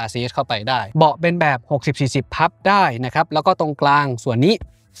ใส่คาร์ซีทเข้าไปได้เบาะเป็นแบบ 60-40 พับได้นะครับแล้วก็ตรงกลางส่วนนี้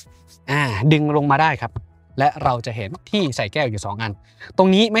ดึงลงมาได้ครับและเราจะเห็นที่ใส่แก้วอยู่2อันตรง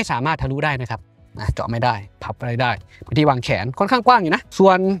นี้ไม่สามารถทะลุได้นะครับเจาะไม่ได้พับอะไรได้พื้นที่วางแขนค่อนข้างกว้างอยู่นะส่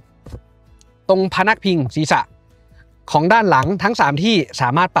วนตรงพนักพิงศีรษะของด้านหลังทั้ง3ที่สา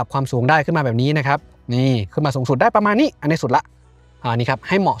มารถปรับความสูงได้ขึ้นมาแบบนี้นะครับนี่ขึ้นมาสูงสุดได้ประมาณนี้อันนี้สุดละนี่ครับ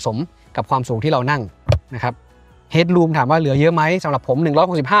ให้เหมาะสมกับความสูงที่เรานั่งนะครับเฮดรูมถามว่าเหลือเยอะไหมสำหรับผม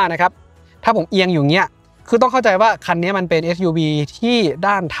165นะครับถ้าผมเอียงอยู่เงี้ยคือต้องเข้าใจว่าคันนี้มันเป็น SUV ที่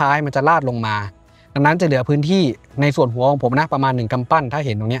ด้านท้ายมันจะลาดลงมาดังนั้นจะเหลือพื้นที่ในส่วนหัวของผมนะประมาณ1กำปั้นถ้าเ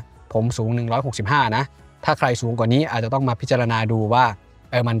ห็นตรงเนี้ยผมสูง165นะถ้าใครสูงกว่านี้อาจจะต้องมาพิจารณาดูว่า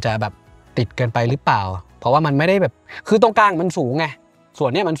มันจะแบบติดเกินไปหรือเปล่าเพราะว่ามันไม่ได้แบบคือตรงกลางมันสูงไงส่ว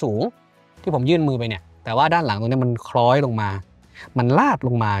นนี้มันสูงที่ผมยื่นมือไปเนี่ยแต่ว่าด้านหลังตรงนี้มันคล้อยลงมามันลาดล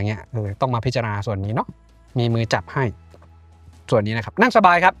งมาเงี้ยต้องมาพิจารณาส่วนนี้เนาะมีมือจับให้ส่วนนี้นะครับนั่งสบ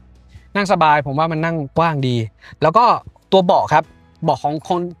ายครับนั่งสบายผมว่ามันนั่งกว้างดีแล้วก็ตัวเบาะครับเบาะของค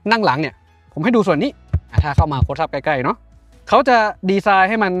นนั่งหลังเนี่ยผมให้ดูส่วนนี้ถ้าเข้ามาโคตรทับใกล้ๆเนาะเขาจะดีไซน์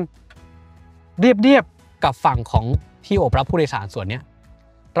ให้มันเรียบๆกับฝั่งของที่โอบรับผู้โดยสารส่วนนี้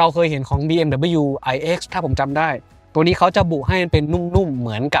เราเคยเห็นของ BMW iX ถ้าผมจำได้ตัวนี้เขาจะบุให้มันเป็นนุ่มๆเห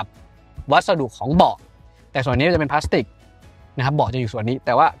มือนกับวัสดุของเบาะแต่ส่วนนี้จะเป็นพลาสติกนะครับเบาะจะอยู่ส่วนนี้แ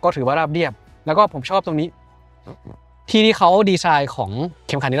ต่ว่าก็ถือว่าราบเรียบแล้วก็ผมชอบตรงนี้ที่เขาดีไซน์ของเ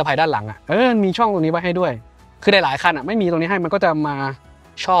ข็มขัดนิรภัยด้านหลังมีช่องตรงนี้ไว้ให้ด้วยคือหลายๆคันไม่มีตรงนี้ให้มันก็จะมา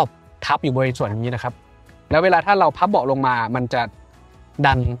ชอบทับอยู่บริเวณส่วนนี้นะครับแล้วเวลาถ้าเราพับเบาะลงมามันจะ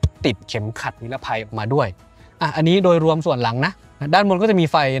ดันติดเข็มขัดนิรภัยออกมาด้วยอันนี้โดยรวมส่วนหลังนะด้านบนก็จะมี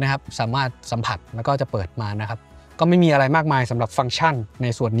ไฟนะครับสามารถสัมผัสแล้วก็จะเปิดมานะครับก็ไม่มีอะไรมากมายสำหรับฟังก์ชันใน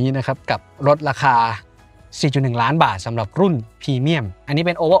ส่วนนี้นะครับกับรถราคา 4.1 ล้านบาทสำหรับรุ่นพรีเมียมอันนี้เ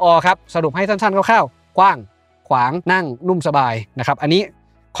ป็นโอเวอร์ออลครับสรุปให้สั้นๆคร่าวๆกว้างขวางนั่งนุ่มสบายนะครับอันนี้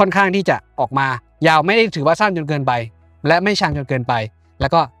ค่อนข้างที่จะออกมายาวไม่ได้ถือว่าสั้นจนเกินไปและไม่ชันจนเกินไปแล้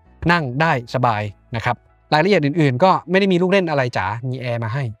วก็นั่งได้สบายนะครับรายละเอียดอื่นๆก็ไม่ได้มีลูกเล่นอะไรจ๋ามีแอร์มา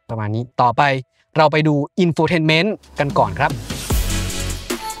ให้ประมาณนี้ต่อไปเราไปดู Infotainment กันก่อนครับ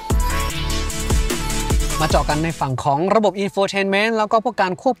มาเจาะกันในฝั่งของระบบ Infotainment แล้วก็พวกกา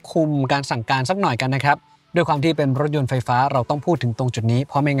รควบคุมการสั่งการสักหน่อยกันนะครับด้วยความที่เป็นรถยนต์ไฟฟ้าเราต้องพูดถึงตรงจุดนี้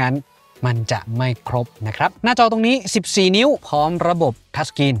เพราะไม่งั้นมันจะไม่ครบนะครับหน้าจอตรงนี้14นิ้วพร้อมระบบทัช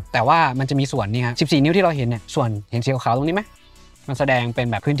สกรีนแต่ว่ามันจะมีส่วนนี้ครับ14นิ้วที่เราเห็นเนี่ยส่วนเห็นสีขาวตรงนี้ไหมมันแสดงเป็น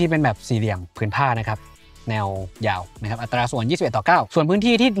แบบพื้นที่เป็นแบบสี่เหลี่ยมผืนผ้านะครับแนวยาวนะครับอัตราส่วน21:9ส่วนพื้น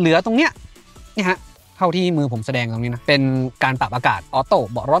ที่ที่เหลือตรงเนี้ยนี่ฮะเท่าที่มือผมแสดงตรงนี้นะเป็นการปรับอากาศออโต้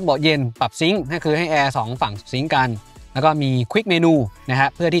เบาะร้อนเบาะเย็นปรับซิงค์นั่นคือให้แอร์2ฝั่งซิงค์กันแล้วก็มีควิกเมนูนะฮะ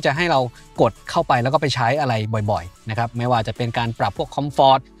เพื่อที่จะให้เรากดเข้าไปแล้วก็ไปใช้อะไรบ่อยๆนะครับไม่ว่าจะเป็นการปรับพวกคอมฟ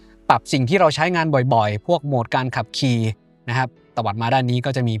อร์ตปรับสิ่งที่เราใช้งานบ่อยๆพวกโหมดการขับขี่นะครับตวัดมาด้านนี้ก็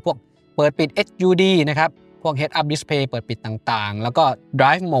จะมีพวกเปิดปิด HUD นะครับพวก Head Up Display เปิดปิดต่างๆแล้วก็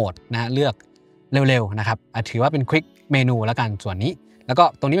Drive Mode นะฮะเลือกเร็วๆนะครับถือว่าเป็นควิกเมนูแล้วกันส่วนนี้แล้วก็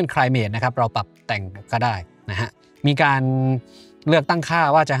ตรงนี้เป็น Climate นะครับเราปรับแต่งก็ได้นะฮะมีการเลือกตั้งค่า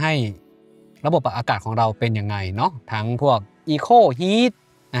ว่าจะให้ระบบปรับอากาศของเราเป็นยังไงเนาะทั้งพวก Eco Heat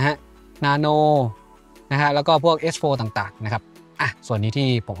นะฮะ Nano นะฮะแล้วก็พวก S4 ต่างๆนะครับส่วนนี้ที่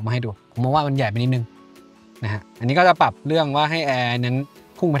ผมเอามาให้ดูผมมองว่ามันใหญ่ไปนิดนึงนะฮะอันนี้ก็จะปรับเรื่องว่าให้แอร์นั้น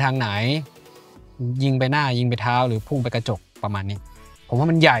พุ่งไปทางไหนยิงไปหน้ายิงไปเท้าหรือพุ่งไปกระจกประมาณนี้ผมว่า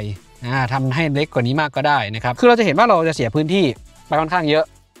มันใหญ่ทำให้เล็กกว่านี้มากก็ได้นะครับคือเราจะเห็นว่าเราจะเสียพื้นที่ไปค่อนข้างเยอะ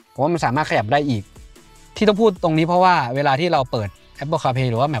ผมว่ามันสามารถขยับได้อีกที่ต้องพูดตรงนี้เพราะว่าเวลาที่เราเปิด Apple CarPlay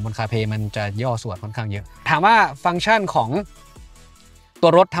หรือว่าแมปบน CarPlay มันจะย่อส่วนค่อนข้างเยอะถามว่าฟังก์ชันของตั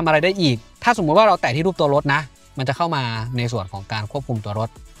วรถทำอะไรได้อีกถ้าสมมุติว่าเราแตะที่รูปตัวรถนะมันจะเข้ามาในส่วนของการควบคุมตัวรถ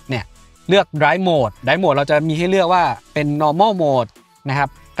เนี่ยเลือก Drive Mode เราจะมีให้เลือกว่าเป็น Normal Mode นะครับ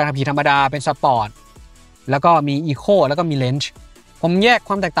การขับขี่ธรรมดาเป็น Sport แล้วก็มี Eco แล้วก็มี Range ผมแยกค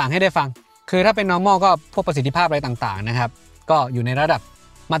วามแตกต่างให้ได้ฟังคือถ้าเป็น Normal ก็พวกประสิทธิภาพอะไรต่างๆนะครับก็อยู่ในระดับ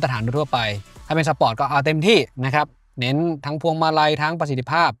มาตรฐานทั่วไปถ้าเป็น Sport ก็เอาเต็มที่นะครับเน้นทั้งพวงมาลัยทั้งประสิทธิ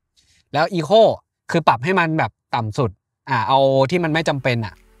ภาพแล้ว Eco คือปรับให้มันแบบต่ำสุดเอาที่มันไม่จำเป็น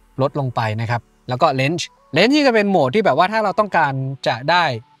ลดลงไปนะครับแล้วก็ Range เลนที่จะเป็นโหมดที่แบบว่าถ้าเราต้องการจะได้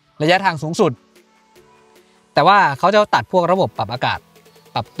ระยะทางสูงสุดแต่ว่าเขาจะตัดพวกระบบปรับอากาศ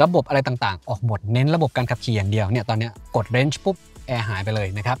ปรับระบบอะไรต่างๆออกหมดเน้นระบบการขับขี่อย่างเดียวเนี่ยตอนนี้กดเรนจ์ปุ๊บแอร์หายไปเลย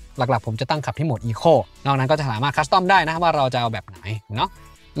นะครับหลักๆผมจะตั้งขับที่โหมด Eco นอกนั้นก็จะสามารถคัสตอมได้นะว่าเราจะเอาแบบไหนเนาะ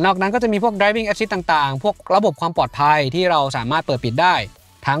นอกนั้นก็จะมีพวก driving assist ต่างๆพวกระบบความปลอดภัยที่เราสามารถเปิดปิดได้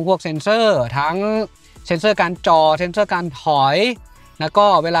ทั้งพวกเซ็นเซอร์ทั้งเซ็นเซอร์การจอเซ็นเซอร์การถอยแล้วก็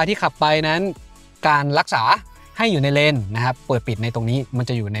เวลาที่ขับไปนั้นการรักษาให้อยู่ในเลนนะครับเปิดปิดในตรงนี้มัน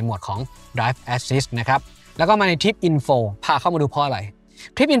จะอยู่ในหมวดของ drive assist นะครับแล้วก็มาใน Trip Info พาเข้ามาดูเพราะอะไร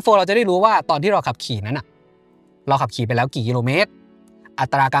Trip Info เราจะได้รู้ว่าตอนที่เราขับขี่นั้นอ่ะเราขับขี่ไปแล้วกี่กิโลเมตรอั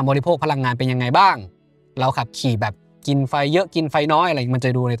ตราการบริโภคพลังงานเป็นยังไงบ้างเราขับขี่แบบกินไฟเยอะกินไฟน้อยอะไรมันจะ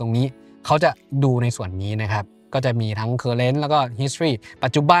ดูในตรงนี้เขาจะดูในส่วนนี้นะครับก็จะมีทั้ง current แล้วก็ history ปั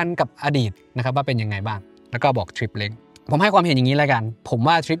จจุบันกับอดีตนะครับว่าเป็นยังไงบ้างแล้วก็บอก trip length ผมให้ความเห็นอย่างนี้แล้วกันผม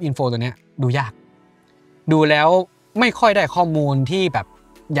ว่า Trip Info ตัวนี้ดูยากดูแล้วไม่ค่อยได้ข้อมูลที่แบบ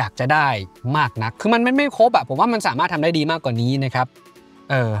อยากจะได้มากนักคือมันไม่ครบอะผมว่ามันสามารถทำได้ดีมากกว่านี้นะครับ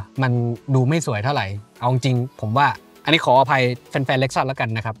มันดูไม่สวยเท่าไหร่เอาจริงผมว่าอันนี้ขออภัยแฟนๆ Lexus แล้วกัน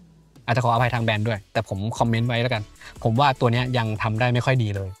นะครับอาจจะขออภัยทางแบรนด์ด้วยแต่ผมคอมเมนต์ไว้แล้วกันผมว่าตัวนี้ยังทำได้ไม่ค่อยดี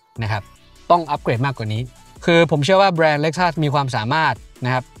เลยนะครับต้องอัปเกรดมากกว่านี้คือผมเชื่อว่าแบรนด์ Lexus มีความสามารถน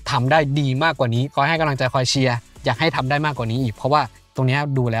ะครับทำได้ดีมากกว่านี้ขอให้กำลังใจคอยเชียร์อยากให้ทำได้มากกว่านี้อีกเพราะว่าตรงนี้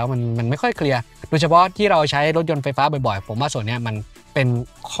ดูแล้วมันไม่ค่อยเคลียร์โดยเฉพาะที่เราใช้รถยนต์ไฟฟ้าบ่อยๆผมว่าส่วนนี้มันเป็น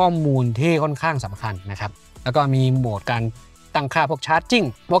ข้อมูลที่ค่อนข้างสำคัญนะครับแล้วก็มีโหมดการตั้งค่าพวกชาร์จิ่ง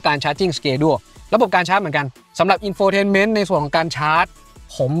พวกการชาร์จิ่งสเกดูระบบการชาร์จเหมือนกันสำหรับ Infotainment ในส่วนของการชาร์จ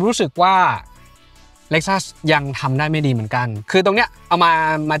ผมรู้สึกว่า Lexus ยังทำได้ไม่ดีเหมือนกันคือตรงเนี้ยเอา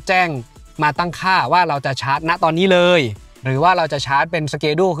มาแจ้งมาตั้งค่าว่าเราจะชาร์จณตอนนี้เลยหรือว่าเราจะชาร์จเป็นสเก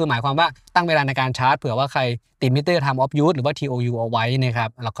ดูคือหมายความว่าตั้งเวลาในการชาร์จเผื่อว่าใครติดมิเตอร์ time of use หรือว่า TOU เอาไว้นะครับ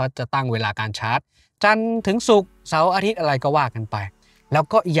เราก็จะตั้งเวลาการชาร์จจันทร์ถึงศุกร์เสาร์อาทิตย์อะไรก็ว่ากันไปแล้ว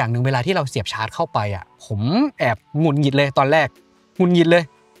ก็อีกอย่างหนึ่งเวลาที่เราเสียบชาร์จเข้าไปอ่ะผมแอบหงุดหงิดเลยตอนแรกหงุดหงิดเลย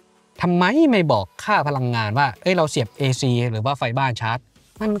ทำไมไม่บอกค่าพลังงานว่าเราเสียบ AC หรือว่าไฟบ้านชาร์จ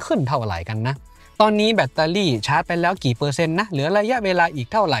มันขึ้นเท่าไหร่กันนะตอนนี้แบตเตอรี่ชาร์จไปแล้วกี่เปอร์เซ็นต์นะเหลือระยะเวลาอีก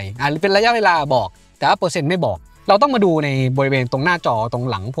เท่าไหร่หรือเป็นระยะเวลาบอกแต่ว่าเปอร์เซ็นต์ไม่บอกเราต้องมาดูในบริเวณตรงหน้าจอตรง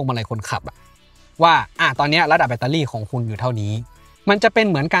หลังพวงมาลัยคนขับว่าตอนนี้ระดับแบตเตอรี่ของคุณอยู่เท่านี้มันจะเป็น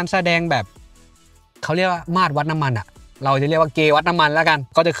เหมือนการแสดงแบบเขาเรียกว่ามาตรวัดน้ำมันเราจะเรียกว่าเกจวัดน้ำมันแล้วกัน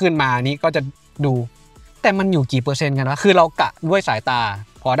ก็จะขึ้นมานี้ก็จะดูแต่มันอยู่กี่เปอร์เซ็นต์กันวะคือเรากะด้วยสายตา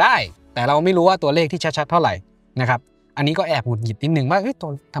พอได้แต่เราไม่รู้ว่าตัวเลขที่ชัดๆเท่าไหร่นะครับอันนี้ก็แอบหงุดหงิดนิดนึงว่าตั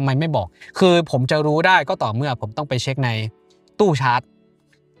วทำไมไม่บอกคือผมจะรู้ได้ก็ต่อเมื่อผมต้องไปเช็คในตู้ชาร์จ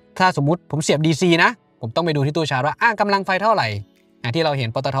ถ้าสมมุติผมเสียบ DC นะผมต้องไปดูที่ตู้ชาร์จว่ากำลังไฟเท่าไหร่ที่เราเห็น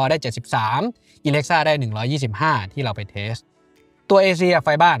ปตทได้73 Alexa ได้125ที่เราไปเทสตัว AC ไฟ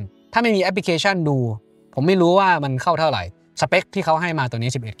บ้านถ้าไม่มีแอปพลิเคชันดูผมไม่รู้ว่ามันเข้าเท่าไหร่สเปคที่เขาให้มาตัวนี้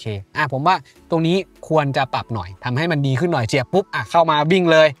 11K ผมว่าตรงนี้ควรจะปรับหน่อยทำให้มันดีขึ้นหน่อยเสียบปุ๊บเข้ามาวิ่ง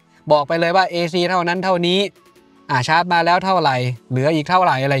เลยบอกไปเลยว่า AC เท่านั้นเท่านี้ชาร์จมาแล้วเท่าไหร่เหลืออีกเท่าไห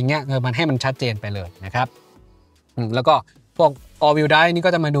ร่อะไรเงี้ยมันให้มันชัดเจนไปเลยนะครับแล้วก็พวก All Wheel Drive นี่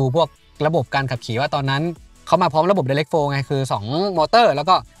ก็จะมาดูพวกระบบการขับขี่ว่าตอนนั้นเขามาพร้อมระบบ Direct Flow ไงคือ2มอเตอร์แล้ว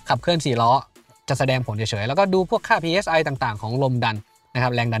ก็ขับเคลื่อน4ล้อจะแสดงผลเฉยๆแล้วก็ดูพวกค่า PSI ต่างๆของลมดันนะครั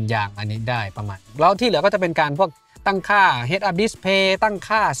บแรงดันยางอันนี้ได้ประมาณแล้วที่เหลือก็จะเป็นการพวกตั้งค่า Head Up Display ตั้ง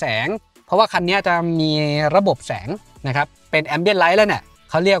ค่าแสงเพราะว่าคันนี้จะมีระบบแสงนะครับเป็น Ambient Light แล้วเนี่ย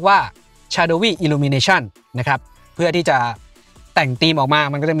เขาเรียกว่า Shadowy Illumination นะครับเพื่อที่จะแต่งธีมออกมา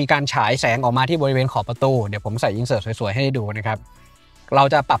มันก็จะมีการฉายแสงออกมาที่บริเวณขอบประตูเดี๋ยวผมใส่อินเสิร์ตสวยๆให้ดูนะครับเรา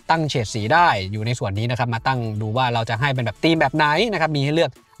จะปรับตั้งเฉดสีได้อยู่ในส่วนนี้นะครับมาตั้งดูว่าเราจะให้เป็นแบบธีมแบบไหนนะครับมีให้เลือ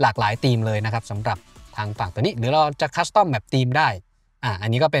กหลากหลายธีมเลยนะครับสำหรับทางฝั่งตัวนี้หรือเราจะคัสตอมแบบธีมได้อัน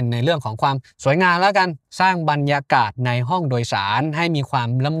นี้ก็เป็นในเรื่องของความสวยงามแล้วกันสร้างบรรยากาศในห้องโดยสารให้มีความ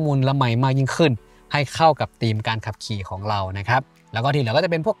ละมุนละไมมากยิ่งขึ้นให้เข้ากับธีมการขับขี่ของเรานะครับแล้วก็ที่เหลือก็จ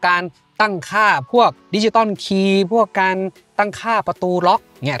ะเป็นพวกการตั้งค่าพวกดิจิตอลคีย์พวกการตั้งค่าประตูล็อก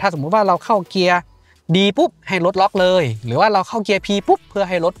เนี่ยถ้าสมมุติว่าเราเข้าเกียร์ดีปุ๊บให้รถล็อกเลยหรือว่าเราเข้าเกียร์ P ปุ๊บเพื่อ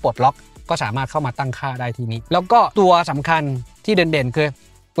ให้รถปลดล็อกก็สามารถเข้ามาตั้งค่าได้ที่นี้แล้วก็ตัวสำคัญที่เด่นๆคือ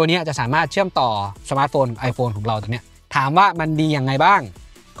ตัวนี้จะสามารถเชื่อมต่อสมาร์ทโฟน iPhone ของเราตัวเนี้ยถามว่ามันดียังไงบ้าง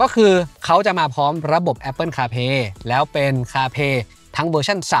ก็คือเขาจะมาพร้อมระบบ Apple CarPlay แล้วเป็น CarPlay ทั้งเวอร์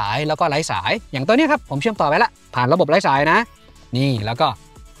ชันสายแล้วก็ไร้สายอย่างตัวนี้ครับผมเชื่อมต่อไว้ละผ่านระบบไร้สายนะนี่แล้วก็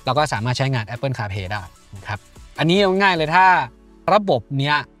เราก็สามารถใช้งาน Apple CarPlay ได้นะครับอันนี้ง่ายเลยถ้าระบบเ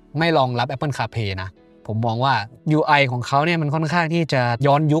นี้ยไม่รองรับ Apple CarPlay นะผมมองว่า UI ของเขาเนี่ยมันค่อนข้างที่จะ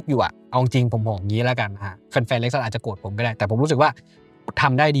ย้อนยุคอยู่เอาจริงผมบอกอย่างนี้แล้วกันแฟนๆ Lexusอาจจะโกรธผมก็ได้แต่ผมรู้สึกว่าท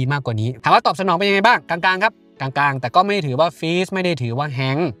ำได้ดีมากกว่านี้ถามว่าตอบสนองเป็นยังไงบ้างกลางๆครับกลางๆแต่ก็ไม่ได้ถือว่าฟรีซไม่ได้ถือว่าแฮ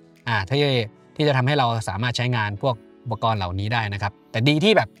งก์ที่ ที่จะทำให้เราสามารถใช้งานพวกอุปกรณ์เหล่านี้ได้นะครับแต่ดี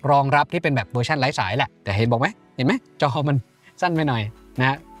ที่แบบรองรับที่เป็นแบบเวอร์ชันไร้สายแหละแต่เห็นบอกไหมเห็นไหมจอมันสั้นไปหน่อยน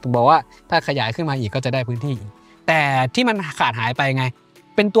ะผมบอกว่าถ้าขยายขึ้นมาอีกก็จะได้พื้นที่แต่ที่มันขาดหายไปไง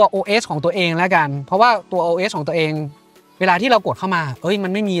เป็นตัว OS ของตัวเองแล้วกันเพราะว่าตัว OS ของตัวเองเวลาที่เรากดเข้ามามั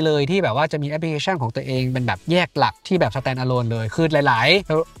นไม่มีเลยที่แบบว่าจะมีแอปพลิเคชันของตัวเองเป็นแบบแยกหลักที่แบบ stand alone เลยคือหลาย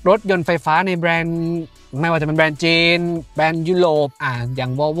ๆรถยนต์ไฟฟ้าในแบรนด์ไม่ว่าจะเป็นแบรนด์จีนแบรนด์ยุโรปอย่า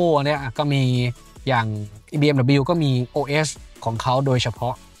ง Volvo เนี่ยก็มีอย่าง BMW ก็มี OS ของเขาโดยเฉพา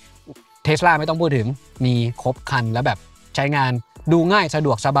ะ Tesla ไม่ต้องพูดถึงมีครบครันแล้วแบบใช้งานดูง่ายสะด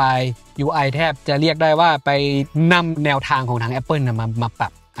วกสบาย UI แทบจะเรียกได้ว่าไปนำแนวทางของทาง Apple มาปรั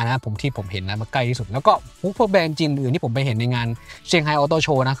บนะที่ผมเห็นนะมาใกล้ที่สุดแล้วก็พวกแบรนด์จีนอื่นที่ผมไปเห็นในงานเซี่ยงไฮ้ออโต้โช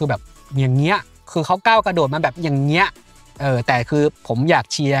ว์นะคือแบบอย่างเงี้ยคือเขาก้าวกระโดดมาแบบอย่างเงี้ยแต่คือผมอยาก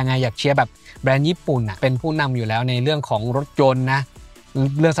เชียร์ไงอยากเชียร์แบบแบรนด์ญี่ปุ่นเป็นผู้นำอยู่แล้วในเรื่องของรถยนต์นะ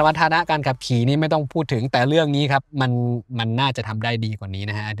เรื่องสมรรถนะการขับขี่นี่ไม่ต้องพูดถึงแต่เรื่องนี้ครับมันน่าจะทำได้ดีกว่านี้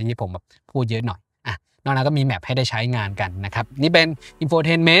นะฮะอันนี้ผมแบบพูดเยอะหน่อยนอกนั้นก็มีแมปให้ได้ใช้งานกันนะครับนี่เป็น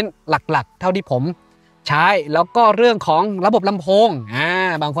Infotainment หลักๆเท่าที่ผมใช้แล้วก็เรื่องของระบบลำโพง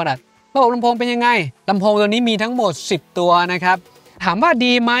บางคนระบบลำโพงเป็นยังไงลำโพงตัวนี้มีทั้งหมด10ตัวนะครับถามว่า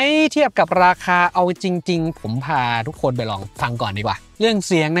ดีไหมเทียบกับราคาเอาจริงๆผมพาทุกคนไปลองฟังก่อนดีกว่าเรื่องเ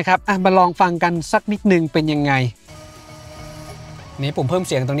สียงนะครับมาลองฟังกันสักนิดนึงเป็นยังไงนี่ปุ่มเพิ่มเ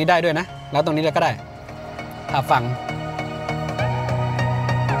สียงตรงนี้ได้ด้วยนะแล้วตรงนี้ก็ได้ฟัง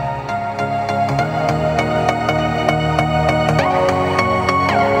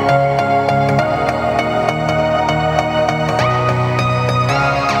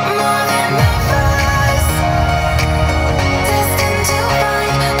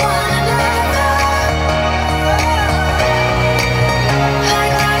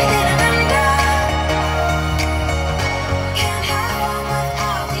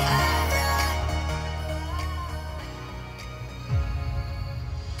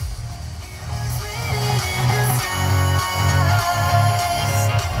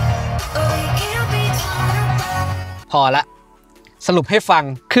พอละสรุปให้ฟัง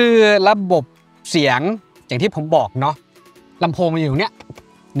คือระบบเสียงอย่างที่ผมบอกเนาะลำโพงมันอยู่เนี้ย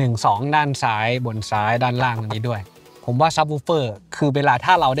1-2ด้านซ้ายบนซ้ายด้านล่างตรงนี้ด้วยผมว่าซับวูฟเฟอร์คือเวลา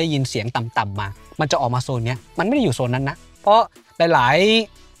ถ้าเราได้ยินเสียงต่ำๆมามันจะออกมาโซนเนี้ยมันไม่ได้อยู่โซนนั้นนะเพราะหลาย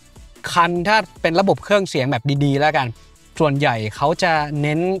ๆคันถ้าเป็นระบบเครื่องเสียงแบบดีๆแล้วกันส่วนใหญ่เขาจะเ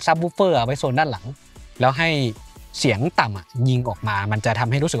น้นซับวูฟเฟอร์ไว้โซนด้านหลังแล้วให้เสียงต่ำยิงออกมามันจะท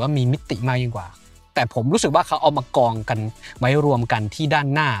ำให้รู้สึกว่ามีมิติมากยิ่งกว่าแต่ผมรู้สึกว่าเขาเอามากองกันไว้รวมกันที่ด้าน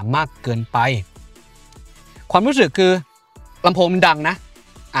หน้ามากเกินไปความรู้สึกคือลำโพงมันดังนะ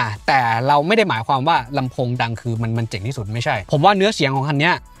แต่เราไม่ได้หมายความว่าลำโพงดังคือมันเจ๋งที่สุดไม่ใช่ผมว่าเนื้อเสียงของคัน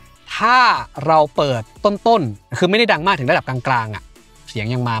นี้ถ้าเราเปิดต้นๆคือไม่ได้ดังมากถึงระดับกลางๆเสียง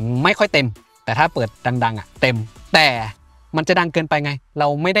ยังมาไม่ค่อยเต็มแต่ถ้าเปิดดังๆเต็มแต่มันจะดังเกินไปไงเรา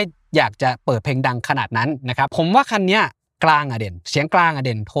ไม่ได้อยากจะเปิดเพลงดังขนาดนั้นนะครับผมว่าคันนี้กลางเด่นเสียงกลางเ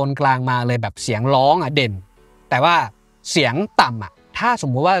ด่นโทนกลางมาเลยแบบเสียงร้องเด่นแต่ว่าเสียงต่ำถ้าสม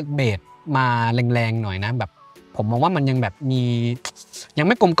มุติว่าเบสมาแรงๆหน่อยนะแบบผมมองว่ามันยังแบบยังไ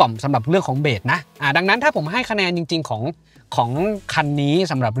ม่กลมกล่อมสำหรับเรื่องของเบสนะดังนั้นถ้าผมให้คะแนนจริงๆของคันนี้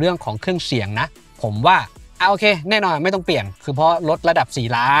สำหรับเรื่องของเครื่องเสียงนะผมว่าโอเคแน่นอนไม่ต้องเปลี่ยนคือเพราะรถระดับ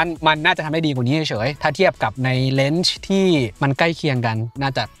4 ล้านมันน่าจะทำได้ดีกว่านี้เฉยๆถ้าเทียบกับในเลนส์ที่มันใกล้เคียงกันน่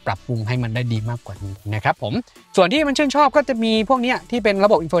าจะปรับปรุงให้มันได้ดีมากกว่านี้นะครับผมส่วนที่มันชื่นชอบก็จะมีพวกนี้ที่เป็นระ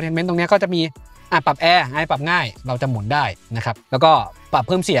บบ Infotainment ตรงนี้ก็จะมีปรับแอร์ปรับง่ายเราจะหมุนได้นะครับแล้วก็ปรับเ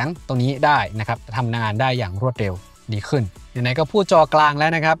พิ่มเสียงตรงนี้ได้นะครับทำงานได้อย่างรวดเร็วดีขึ้นไหนๆก็พูดจอกลางแล้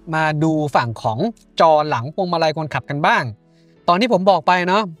วนะครับมาดูฝั่งของจอหลังพวงมาลัยคนขับกันบ้างตอนที่ผมบอกไป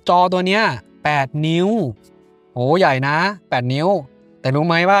เนาะจอตัวนี้8 นิ้วโอ้ใหญ่นะ8 นิ้วแต่รู้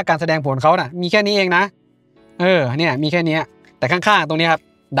ไหมว่าการแสดงผลเขามีแค่นี้เองนะเนี่ยมีแค่นี้แต่ข้างๆตรงนี้ครับ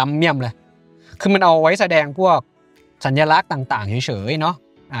ดำเมี่ยมเลยคือมันเอาไว้แสดงพวกสัญลักษณ์ต่างๆเฉยๆเนาะ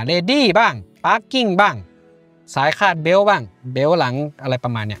เรดี้บ้างพาร์กิ้งบ้างสายคาดเบลต์บ้างเบลต์หลังอะไรปร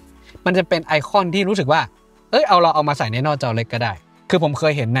ะมาณเนี้ยมันจะเป็นไอคอนที่รู้สึกว่าเราเอามาใส่ในหน้าจอเล็กก็ได้คือผมเค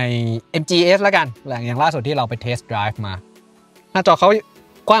ยเห็นใน MGS แล้วกันอย่างล่าสุดที่เราไปเทสต์ไดรฟ์มาหน้าจอเขา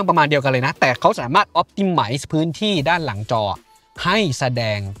กว้างประมาณเดียวกันเลยนะแต่เขาสามารถ optimize พื้นที่ด้านหลังจอให้แสด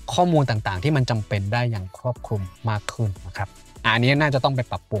งข้อมูลต่างๆที่มันจำเป็นได้อย่างครอบคลุมมากขึ้นนะครับอันนี้น่าจะต้องไป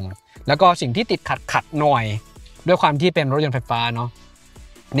ปรับปรุงแล้วก็สิ่งที่ติดขัดหน่อยด้วยความที่เป็นรถยนต์ไฟฟ้าเนาะ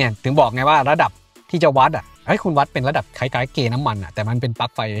เนี่ยถึงบอกไงว่าระดับที่จะวัดคุณวัดเป็นระดับคล้ายๆเกณฑ์น้ำมันแต่มันเป็นปลั๊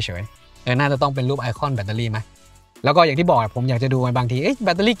กไฟเฉยๆน่าจะต้องเป็นรูปไอคอนแบตเตอรี่ไหมแล้วก็อย่างที่บอกผมอยากจะดูบางทีแบ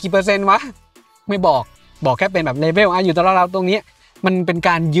ตเตอรี่กี่เปอร์เซ็นต์วะไม่บอกแค่เป็นแบบเลเวลอยู่ตรงนี้มันเป็นก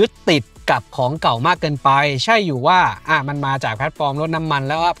ารยึดติด กับของเก่ามากเกินไปใช่อยู่ว่ามันมาจากแพลตฟอร์มรถน้ำมัน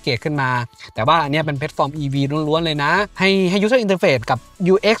แล้วอัปเกรดขึ้นมาแต่ว่าอันนี้เป็นแพลตฟอร์ม EV ล้วนๆเลยนะให้ user interface กับ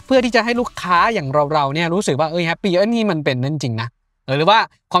UX เพื่อที่จะให้ลูกค้าอย่างเราเนี่ยรู้สึกว่าแฮปปี้นี่มันเป็นนั่นจริงนะหรือว่า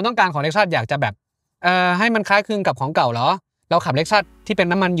ความต้องการของ Lexus อยากจะแบบให้มันคล้ายคลึงกับของเก่าเหรอเราขับ Lexus ที่เป็น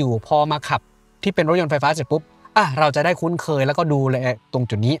น้ำมันอยู่พอมาขับที่เป็นรถยนต์ไฟฟ้าเสร็จปุ๊บเราจะได้คุ้นเคยแล้วก็ดูเลยตรง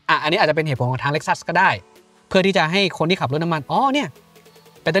จุดนี้อันนี้อาจจะเป็นเหตุผลของทาง Lexus ก็ได้เพื่อที่จะให้คนที่ขับรถน้ำมันเนี่ย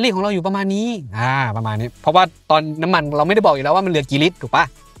แบตเตอรี่ของเราอยู่ประมาณนี้ประมาณนี้เพราะว่าตอนน้ำมันเราไม่ได้บอกอยู่แล้วว่ามันเหลือกี่ลิตรถูกปะ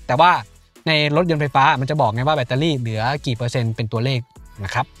แต่ว่าในรถยนต์ไฟฟ้ามันจะบอกไงว่าแบตเตอรี่เหลือกี่เปอร์เซ็นต์เป็นตัวเลขน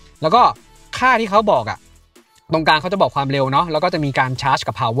ะครับแล้วก็ค่าที่เขาบอกตรงกลางเขาจะบอกความเร็วเนาะแล้วก็จะมีการชาร์จ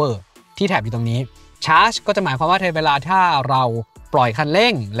กับ power ที่แถบอยู่ตรงนี้ชาร์จก็จะหมายความว่าเวลาถ้าเราปล่อยคันเร่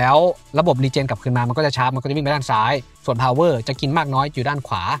งแล้วระบบรีเจนกลับคืนมามันก็จะชาร์จมันก็จะวิ่งไปด้านซ้ายส่วน power จะกินมากน้อยอยู่ด้านข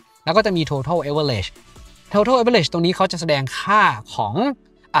วาแล้วก็จะมี total average ตรงนี้เขาจะแสดงค่าของ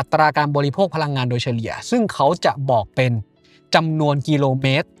อัตราการบริโภคพลังงานโดยเฉลี่ยซึ่งเขาจะบอกเป็นจำนวนกิโลเม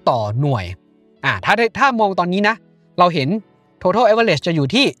ตรต่อหน่วยถ้ามองตอนนี้นะเราเห็น total average จะอยู่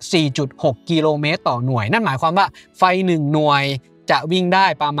ที่ 4.6 กิโลเมตรต่อหน่วยนั่นหมายความว่าไฟ1หน่วยจะวิ่งได้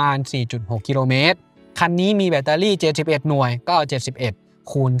ประมาณ 4.6 กิโลเมตรคันนี้มีแบตเตอรี่71หน่วยก็เอา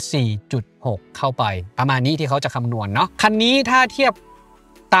71คูณ 4.6 เข้าไปประมาณนี้ที่เขาจะคำนวณเนาะคันนี้ถ้าเทียบ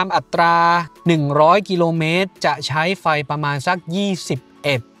ตามอัตรา100กิโลเมตรจะใช้ไฟประมาณสัก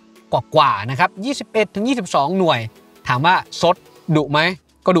21กว่านะครับ21 ถึง 22หน่วยถามว่าซดดุไหม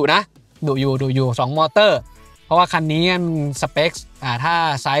ก็ดุนะดุอยู่2มอเตอร์เพราะว่าคันนี้สเปคถ้า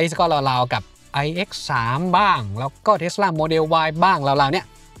ไซส์ก็ราวๆกับ iX3 บ้างแล้วก็ Tesla Model Y บ้างราวๆเนี่ย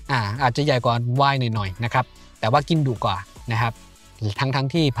อาจจะใหญ่กว่า Y หน่อยๆนะครับแต่ว่ากินดุกว่านะครับทั้ง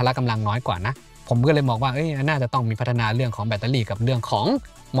ที่พละกำลังน้อยกว่านะผมก็เลยมองว่าน่าจะต้องมีพัฒนาเรื่องของแบตเตอรี่กับเรื่องของ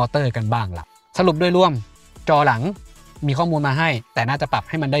มอเตอร์กันบ้างล่ะสรุปโดยรวมจอหลังมีข้อมูลมาให้แต่น่าจะปรับ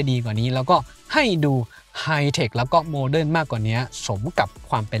ให้มันได้ดีกว่านี้แล้วก็ให้ดูไฮเทคแล้วก็โมเดิร์นมากกว่านี้สมกับ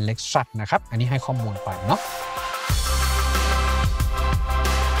ความเป็น Lexus นะครับอันนี้ให้ข้อมูลไปเนาะ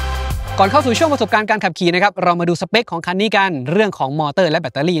ก่อนเข้าสู่ช่วงประสบการณ์การขับขี่นะครับเรามาดูสเปคของคันนี้กันเรื่องของมอเตอร์และแบ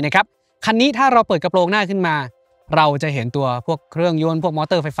ตเตอรี่นะครับคันนี้ถ้าเราเปิดกระโปรงหน้าขึ้นมาเราจะเห็นตัวพวกเครื่องยนต์พวกมอ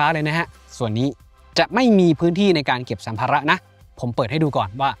เตอร์ไฟฟ้าเลยนะฮะส่วนนี้จะไม่มีพื้นที่ในการเก็บสัมภาระนะผมเปิดให้ดูก่อน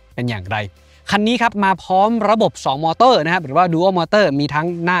ว่าเป็นอย่างไรคันนี้ครับมาพร้อมระบบ2มอเตอร์นะครับหรือว่า Dual Motor มีทั้ง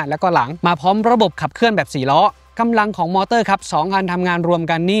หน้าและก็หลังมาพร้อมระบบขับเคลื่อนแบบ4ล้อกำลังของมอเตอร์ครับ2คันทำงานรวม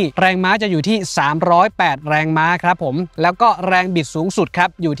กันนี่แรงม้าจะอยู่ที่308แรงม้าครับผมแล้วก็แรงบิดสูงสุดครับ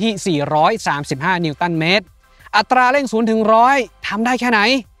อยู่ที่435นิวตันเมตรอัตราเร่ง0 ถึง 100ทำได้แค่ไหน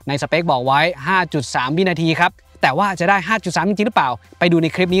ในสเปคบอกไว้ 5.3 วินาทีครับแต่ว่าจะได้ 5.3 จริงหรือเปล่าไปดูใน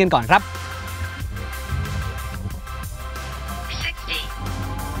คลิปนี้กันก่อนครับ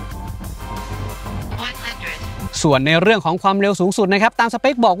ส่วนในเรื่องของความเร็วสูงสุดนะครับตามสเป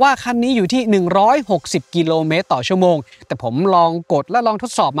คบอกว่าคันนี้อยู่ที่160กิโลเมตรต่อชั่วโมงแต่ผมลองกดและลองท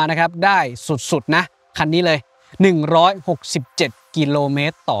ดสอบมานะครับได้สุดๆนะคันนี้เลย167กิโลเม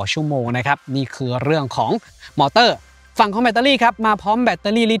ตรต่อชั่วโมงนะครับนี่คือเรื่องของมอเตอร์ฝั่งของแบตเตอรี่ครับมาพร้อมแบตเตอ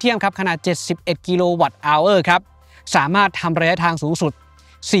รี่ลิเธียมครับขนาด71กิโลวัตต์อเวอร์ครับสามารถทำระยะทางสูงสุด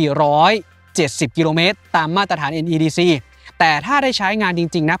470กิโลเมตรตามมาตรฐาน NEDCแต่ถ้าได้ใช้งานจ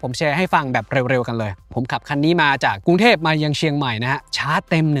ริงๆนะผมแชร์ให้ฟังแบบเร็วๆกันเลยผมขับคันนี้มาจากกรุงเทพมายังเชียงใหม่นะฮะชาร์จ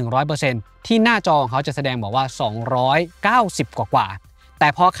เต็ม 100% ที่หน้าจอของเขาจะแสดงบอกว่า290กว่าแต่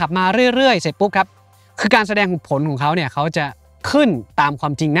พอขับมาเรื่อยๆเสร็จปุ๊บครับคือการแสดงผลของเขาเนี่ยเขาจะขึ้นตามควา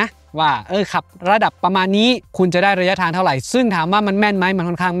มจริงนะว่าขับระดับประมาณนี้คุณจะได้ระยะทางเท่าไหร่ซึ่งถามว่ามันแม่นไหมมัน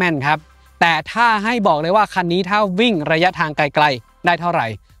ค่อนข้างแม่นครับแต่ถ้าให้บอกเลยว่าคันนี้ถ้าวิ่งระยะทางไกลๆได้เท่าไหร่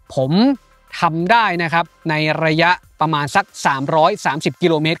ผมทำได้นะครับในระยะประมาณสัก330กิ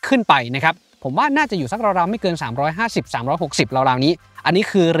โลเมตรขึ้นไปนะครับผมว่าน่าจะอยู่สักราวๆไม่เกิน350 360ราวๆนี้อันนี้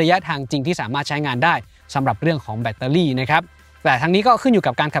คือระยะทางจริงที่สามารถใช้งานได้สำหรับเรื่องของแบตเตอรี่นะครับแต่ทั้งนี้ก็ขึ้นอยู่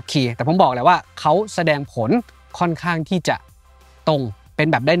กับการขับขี่แต่ผมบอกเลยว่าเขาแสดงผลค่อนข้างที่จะตรงเป็น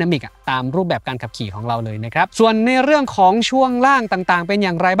แบบไดนามิกตามรูปแบบการขับขี่ของเราเลยนะครับส่วนในเรื่องของช่วงล่างต่างๆเป็นอ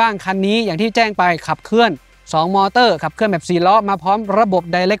ย่างไรบ้างคันนี้อย่างที่แจ้งไปขับเคลื่อน2มอเตอร์ขับเคลื่อนแบบ4ล้อมาพร้อมระบบ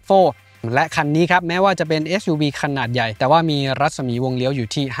Direct 4และคันนี้ครับแม้ว่าจะเป็น SUV ขนาดใหญ่แต่ว่ามีรัศมีวงเลี้ยวอยู่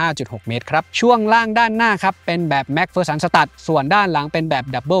ที่ 5.6 เมตรครับช่วงล่างด้านหน้าครับเป็นแบบ McPherson Start ส่วนด้านหลังเป็นแบบ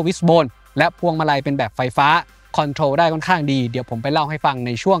Double Wishbone และพวงมาลัยเป็นแบบไฟฟ้าคอนโทรลได้ค่อนข้างดีเดี๋ยวผมไปเล่าให้ฟังใน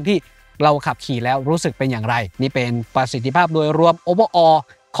ช่วงที่เราขับขี่แล้วรู้สึกเป็นอย่างไรนี่เป็นประสิทธิภาพโดยรวม overall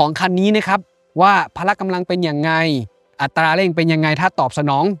ของคันนี้นะครับว่าพละกำลังเป็นยังไงอัตราเร่งเป็นยังไงถ้าตอบส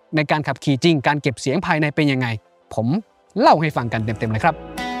นองในการขับขี่จริงการเก็บเสียงภายในเป็นยังไงผมเล่าให้ฟังกันเต็มๆเลยครับ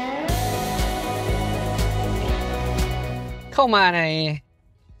เข้ามาใน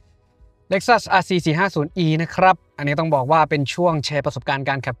Lexus RZ 450e นะครับอันนี้ต้องบอกว่าเป็นช่วงแชร์ประสบการณ์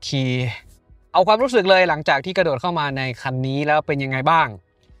การขับขี่เอาความรู้สึกเลยหลังจากที่กระโดดเข้ามาในคันนี้แล้วเป็นยังไงบ้าง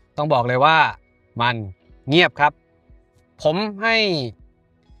ต้องบอกเลยว่ามันเงียบครับผมให้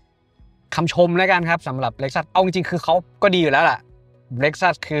คำชมแล้วกันครับสำหรับ Lexus เอาจริงๆคือเขาก็ดีอยู่แล้วล่ะ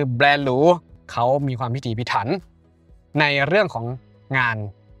Lexus คือแบรนด์หรูเขามีความพิถีพิถันในเรื่องของงาน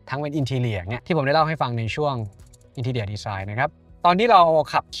ทั้งเป็นอินทีเรียเนี่ยที่ผมได้เล่าให้ฟังในช่วงอินทีเรียดีไซน์นะครับตอนที่เรา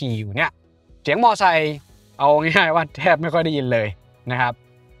ขับขี่อยู่เนี่ยเสียงมอไซค์เอาง่ายๆว่าแทบไม่ค่อยได้ยินเลยนะครับ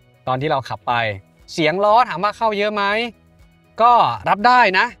ตอนที่เราขับไปเสียงล้อถามว่าเข้าเยอะไหมก็รับได้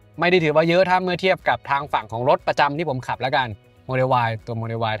นะไม่ได้ถือว่าเยอะถ้าเมื่อเทียบกับทางฝั่งของรถประจำที่ผมขับแล้วกันโมเดล Y ตัวโม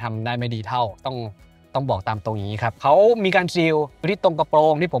เดล Y ทำได้ไม่ดีเท่าต้องบอกตามตรงนี้ครับเขามีการซีลที่ตรงกระโปร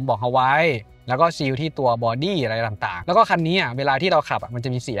งที่ผมบอกเอาไว้แล้วก็ซีลที่ตัวบอดี้อะไรต่างๆแล้วก็คันนี้เวลาที่เราขับมันจะ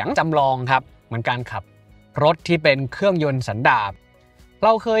มีเสียงจำลองครับเหมือนการขับรถที่เป็นเครื่องยนต์สันดาปเร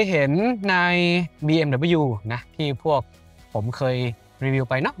าเคยเห็นใน BMW นะที่พวกผมเคยรีวิว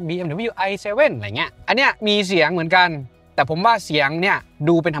ไปเนาะ BMW i7 อะไรเงี้ยอันเนี้ยมีเสียงเหมือนกันแต่ผมว่าเสียงเนี่ย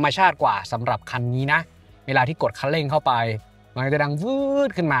ดูเป็นธรรมชาติกว่าสำหรับคันนี้นะเวลาที่กดคันเร่งเข้าไปมันจะดังวืด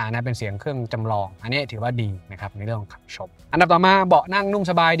ขึ้นมานะเป็นเสียงเครื่องจำลองอันนี้ถือว่าดีนะครับในเรื่องของขับชมอันดับต่อมาเบาะนั่งนุ่ม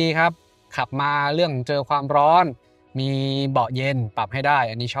สบายดีครับขับมาเรื่องเจอความร้อนมีเบาะเย็นปรับให้ได้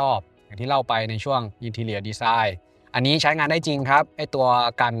อันนี้ชอบอย่างที่เล่าไปในช่วง Interior Design อันนี้ใช้งานได้จริงครับไอตัว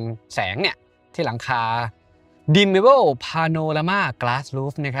กันแสงเนี่ยที่หลังคา Dimmable Panorama Glass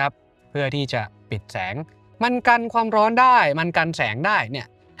Roof นะครับเพื่อที่จะปิดแสงมันกันความร้อนได้มันกันแสงได้เนี่ย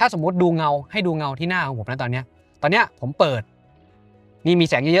ถ้าสมมุติดูเงาให้ดูเงาที่หน้าของผมนะตอนเนี้ยผมเปิดนี่มี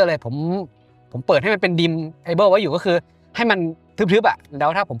แสงเยอะๆเลยผมเปิดให้มันเป็นDimmableไว้อยู่ก็คือให้มันทึบๆแล้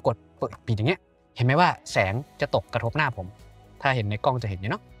วถ้าผมกดเปิดปิดอย่างเงี้ยเห็นไหมว่าแสงจะตกกระทบหน้าผมถ้าเห็นในกล้องจะเห็นอยู่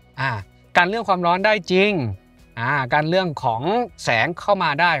เนาะการเรื่องความร้อนได้จริงการเรื่องของแสงเข้ามา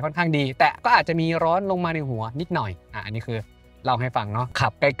ได้ค่อนข้างดีแต่ก็อาจจะมีร้อนลงมาในหัวนิดหน่อยอันนี้คือเล่าให้ฟังเนาะขั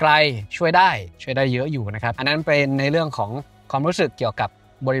บไกลๆช่วยได้เยอะอยู่นะครับอันนั้นเป็นในเรื่องของความรู้สึกเกี่ยวกับ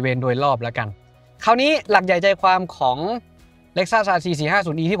บริเวณโดยรอบแล้วกันคราวนี้หลักใหญ่ใจความของ Lexus RZ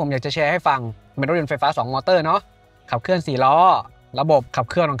 450e ที่ผมอยากจะแชร์ให้ฟังเป็นรถยนต์ไฟฟ้า2มอเตอร์เนาะขับเคลื่อน4ล้อระบบขับ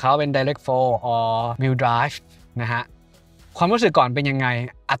เคลื่อนของเขาเป็น Direct 4 All-Wheel Drive นะฮะความรู้สึกก่อนเป็นยังไง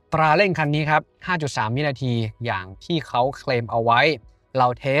อัตราเร่งคันนี้ครับ 5.3 วินาทีอย่างที่เขาเคลมเอาไว้เรา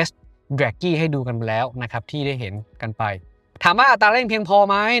เทส Draggy ให้ดูกันไปแล้วนะครับที่ได้เห็นกันไปถามว่าอัตราเร่งเพียงพอ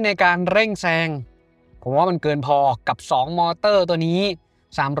ไหมในการเร่งแซงผมว่ามันเกินพอกับ2มอเตอร์ตัวนี้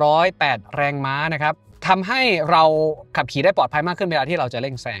308แรงม้านะครับทำให้เราขับขี่ได้ปลอดภัยมากขึ้นเวลาที่เราจะเ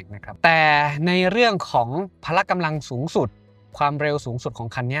ร่งแซงนะครับแต่ในเรื่องของพละกำลังสูงสุดความเร็วสูงสุดของ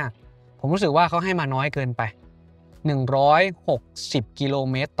คันนี้ผมรู้สึกว่าเขาให้มาน้อยเกินไป160กิโล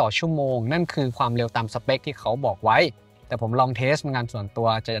เมตรต่อชั่วโมงนั่นคือความเร็วตามสเปคที่เขาบอกไว้แต่ผมลองเทสงานส่วนตัว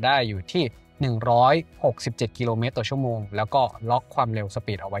จะได้อยู่ที่167กิโลเมตรต่อชั่วโมงแล้วก็ล็อกความเร็วส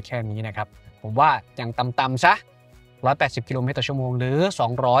ปีดเอาไว้แค่นี้นะครับผมว่าอย่างต่ำๆซะ180กิโลเมตรต่อชั่วโมงหรือ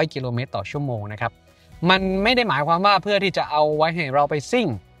200กิโลเมตรต่อชั่วโมงนะครับมันไม่ได้หมายความว่าเพื่อที่จะเอาไว้ให้เราไปซิ่ง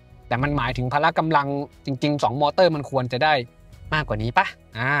แต่มันหมายถึงพละกำลังจริงๆ2มอเตอร์มันควรจะได้มากกว่านี้ปะ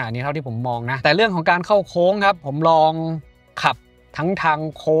อันนี้เท่าที่ผมมองนะแต่เรื่องของการเข้าโค้งครับผมลองขับทั้งทาง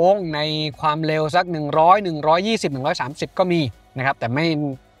โค้งในความเร็วสัก100 120 130ก็มีนะครับแต่ไม่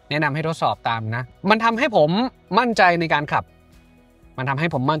แนะนำให้ทดสอบตามนะมันทำให้ผมมั่นใจในการขับ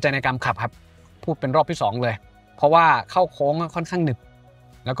ครับพูดเป็นรอบที่2เลยเพราะว่าเข้าโค้งค่อนข้างหนึบ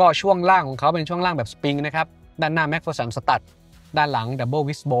แล้วก็ช่วงล่างของเขาเป็นช่วงล่างแบบสปริงนะครับด้านหน้าแม็กฟอร์สันสตัดด้านหลังดับเบิล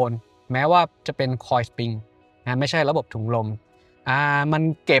วิสโบนแม้ว่าจะเป็นคอยสปริงนะไม่ใช่ระบบถุงลมมัน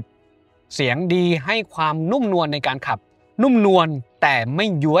เก็บเสียงดีให้ความนุ่มนวลในการขับนุ่มนวลแต่ไม่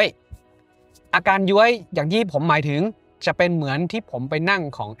ย้วยอาการย้วยอย่างที่ผมหมายถึงจะเป็นเหมือนที่ผมไปนั่ง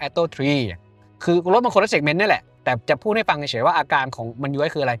ของ Atto 3คือรถมันคนละเซกเมนต์นี่แหละแต่จะพูดให้ฟังเฉยๆว่าอาการของมันย้วย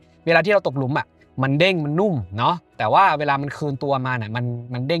คืออะไรเวลาที่เราตกหลุมมันเด้งมันนุ่มเนาะแต่ว่าเวลามันคืนตัวมาเนี่ย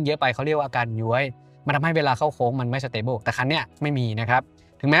มันเด้งเยอะไปเขาเรียกว่าอาการย้วยมันทำให้เวลาเข้าโค้งมันไม่สเตเบิลแต่คันเนี้ยไม่มีนะครับ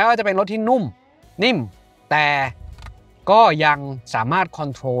ถึงแม้ว่าจะเป็นรถที่นุ่มนิ่มแต่ก็ยังสามารถคอน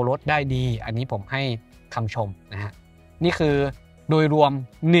โทรลรถได้ดีอันนี้ผมให้คำชมนะฮะนี่คือโดยรวม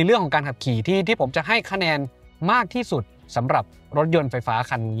ในเรื่องของการขับขี่ที่ผมจะให้คะแนนมากที่สุดสำหรับรถยนต์ไฟฟ้า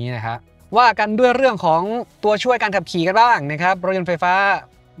คันนี้นะครับว่ากันด้วยเรื่องของตัวช่วยการขับขี่กันบ้างนะครับรถยนต์ไฟฟ้า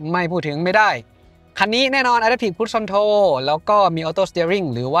ไม่พูดถึงไม่ได้คันนี้แน่นอน Adaptive Cruise Control แล้วก็มี Auto Steering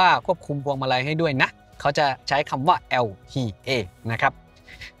หรือว่าควบคุมพวงมาลัยให้ด้วยนะเขาจะใช้คำว่า LTA นะครับ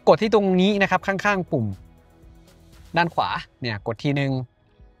กดที่ตรงนี้นะครับข้างๆปุ่มด้านขวาเนี่ยกดทีนึง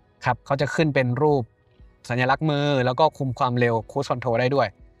ครับเขาจะขึ้นเป็นรูปสัญลักษณ์มือแล้วก็คุมความเร็ว Cruise Control ได้ด้วย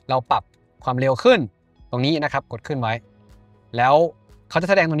เราปรับความเร็วขึ้นตรงนี้นะครับกดขึ้นไว้แล้ว เขาจะ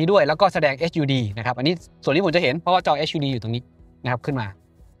แสดงตรงนี้ด้วยแล้วก็แสดง HUD นะครับอันนี้ส่วนที่ผมจะเห็นเพราะว่าจอ HUD อยู่ตรงนี้นะครับขึ้นมา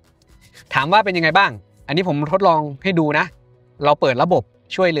ถามว่าเป็นยังไงบ้างอันนี้ผมทดลองให้ดูนะเราเปิดระบบ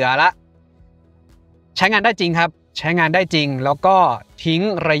ช่วยเหลือละใช้งานได้จริงครับใช้งานได้จริงแล้วก็ทิ้ง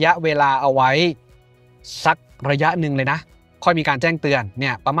ระยะเวลาเอาไว้สักระยะหนึ่งเลยนะค่อยมีการแจ้งเตือนเนี่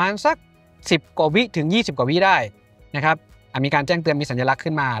ยประมาณสัก10กว่าวิถึง20กว่าวิได้นะครับมีการแจ้งเตือนมีสัญลักษณ์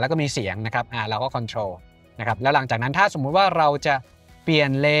ขึ้นมาแล้วก็มีเสียงนะครับเราก็คอนโทรลนะครับแล้วหลังจากนั้นถ้าสมมุติว่าเราจะเปลี่ย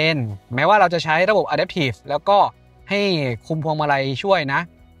นเลนแม้ว่าเราจะใช้ระบบ Adaptive แล้วก็ให้คุมพวงมาลัยช่วยนะ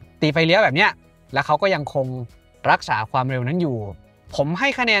ตีไฟเลี้ยวแบบเนี้ยแล้วเขาก็ยังคงรักษาความเร็วนั้นอยู่ผมให้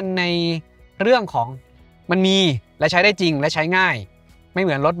คะแนนในเรื่องของมันมีและใช้ได้จริงและใช้ง่ายไม่เห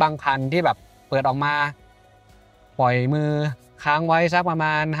มือนรถบางคันที่แบบเปิดออกมาปล่อยมือค้างไว้สักประม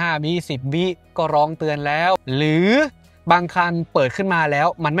าณ5วิ10วิก็ร้องเตือนแล้วหรือบางคันเปิดขึ้นมาแล้ว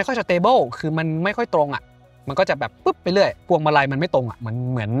มันไม่ค่อยสเตเบิลคือมันไม่ค่อยตรงมันก็จะแบบปุ๊บไปเรื่อยพวงมาลัยมันไม่ตรงมัน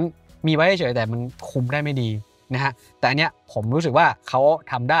เหมือนมีไว้เฉยแต่มันคุมได้ไม่ดีนะฮะแต่อันเนี้ยผมรู้สึกว่าเขา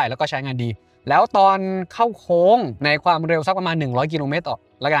ทำได้แล้วก็ใช้งานดีแล้วตอนเข้าโค้งในความเร็วสักประมาณ100กิโลเมตรต่อ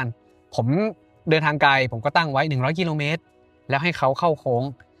ละกันผมเดินทางไกลผมก็ตั้งไว้100กิโลเมตรแล้วให้เขาเข้าโค้ง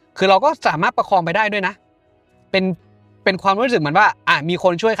คือเราก็สามารถประคองไปได้ด้วยนะเป็นความรู้สึกเหมือนว่ามีค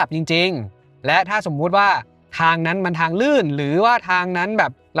นช่วยขับจริงๆและถ้าสมมุติว่าทางนั้นมันทางลื่นหรือว่าทางนั้นแบ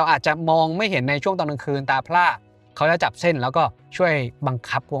บเราอาจจะมองไม่เห็นในช่วงตอนกลางคืนตาพร่าเขาจะจับเส้นแล้วก็ช่วยบัง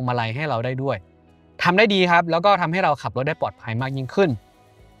คับพวงมาลัยให้เราได้ด้วยทำได้ดีครับแล้วก็ทำให้เราขับรถได้ปลอดภัยมากยิ่งขึ้น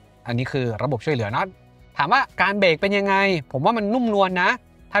อันนี้คือระบบช่วยเหลือนะถามว่าการเบรกเป็นยังไงผมว่ามันนุ่มนวลนะ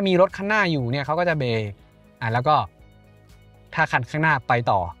ถ้ามีรถข้างหน้าอยู่เนี่ยเขาก็จะเบรกแล้วก็ถ้าคันข้างหน้าไป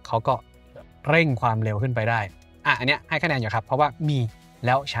ต่อเขาก็เร่งความเร็วขึ้นไปได้อันนี้ให้คะแนนอยู่ครับเพราะว่ามีแ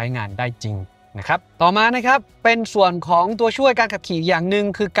ล้วใช้งานได้จริงนะครับต่อมานะครับเป็นส่วนของตัวช่วยการขับขี่อย่างหนึ่ง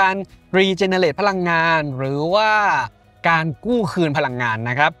คือการ regenerate พลังงานหรือว่าการกู้คืนพลังงาน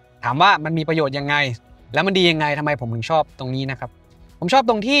นะครับถามว่ามันมีประโยชน์ยังไงแล้วมันดียังไงทำไมผมถึงชอบตรงนี้นะครับผมชอบ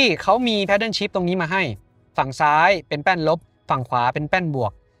ตรงที่เขามี paddle shift ตรงนี้มาให้ฝั่งซ้ายเป็นแป้นลบฝั่งขวาเป็นแป้นบว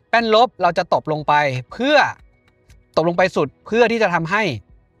กแป้นลบเราจะตบลงไปเพื่อตบลงไปสุดเพื่อที่จะทำให้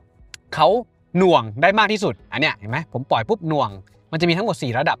เขาหน่วงได้มากที่สุดอันเนี้ยเห็นไหมผมปล่อยปุ๊บหน่วงมันจะมีทั้งหมด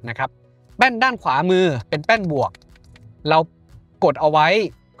4ระดับนะครับแป้นด้านขวามือเป็นแป้นบวกเรากดเอาไว้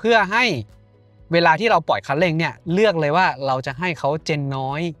เพื่อให้เวลาที่เราปล่อยคันเร่งเนี่ยเลือกเลยว่าเราจะให้เขาเจนน้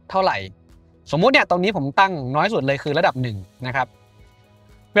อยเท่าไหร่สมมุติเนี่ยตรงนี้ผมตั้งน้อยสุดเลยคือระดับ1นะครับ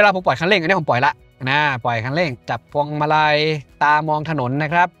เวลาผมปล่อยคันเร่งอันนี้ผมปล่อยละปล่อยคันเร่งจับพวงมาลัยตามองถนนน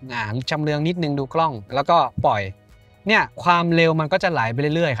ะครับชำเลืองนิดนึงดูกล้องแล้วก็ปล่อยเนี่ยความเร็วมันก็จะไหลไป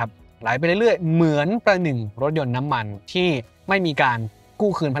เรื่อยๆครับไหลไปเรื่อยๆเหมือนประหนึ่งรถยนต์น้ำมันที่ไม่มีการ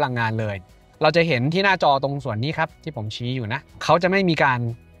กู้คืนพลังงานเลยเราจะเห็นที่หน้าจอตรงส่วนนี้ครับที่ผมชี้อยู่นะเขาจะไม่มีการ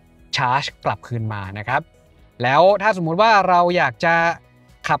ชาร์จกลับคืนมานะครับแล้วถ้าสมมุติว่าเราอยากจะ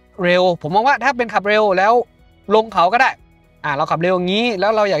ขับเร็วผมมองว่าถ้าเป็นขับเร็วแล้วลงเขาก็ได้เราขับเร็วอย่างนี้แล้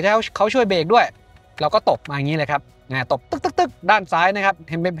วเราอยากจะให้เขาช่วยเบรกด้วยเราก็ตบมาอย่างนี้เลยครับตบตึ๊กด้านซ้ายนะครับ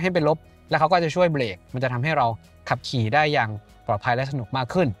ให้เป็นลบแล้วเขาก็จะช่วยเบรกมันจะทำให้เราขับขี่ได้อย่างปลอดภัยและสนุกมาก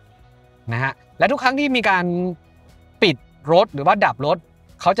ขึ้นนะฮะและทุกครั้งที่มีการปิดรถหรือว่าดับรถ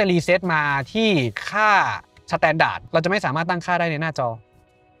เขาจะรีเซ็ตมาที่ค่าสแตนดาร์ดเราจะไม่สามารถตั้งค่าได้ในหน้าจอ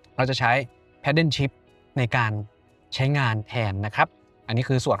เราจะใช้ Paddle Shift ในการใช้งานแทนนะครับอันนี้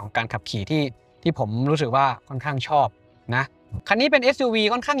คือส่วนของการขับขี่ที่ผมรู้สึกว่าค่อนข้างชอบนะคันนี้เป็น SUV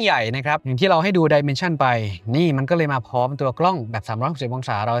ค่อนข้างใหญ่นะครับอย่างที่เราให้ดู Dimension ไปนี่มันก็เลยมาพร้อมตัวกล้องแบบ360องศ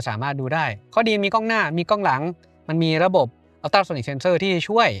าเราสามารถดูได้ข้อดีมีกล้องหน้ามีกล้องหลังมันมีระบบ Ultrasonic Sensor ที่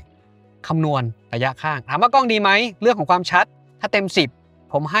ช่วยคำนวณระยะข้างถามว่ากล้องดีไหมเรื่องของความชัดถ้าเต็ม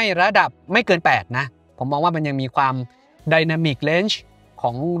10ผมให้ระดับไม่เกิน8นะผมมองว่ามันยังมีความ Dynamic Range ข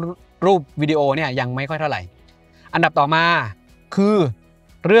องรูปวิดีโอเนี่ยยังไม่ค่อยเท่าไหร่อันดับต่อมาคือ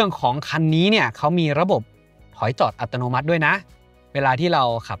เรื่องของคันนี้เนี่ยเขามีระบบถอยจอดอัตโนมัติด้วยนะเวลาที่เรา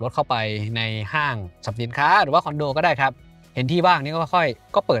ขับรถเข้าไปในห้างสรรพสินค้าหรือว่าคอนโดก็ได้ครับเห็นที่ว่างนี่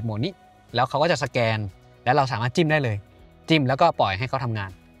ก็เปิดโหมดนี้แล้วเขาก็จะสแกนแล้วเราสามารถจิ้มได้เลยจิ้มแล้วก็ปล่อยให้เขาทำงา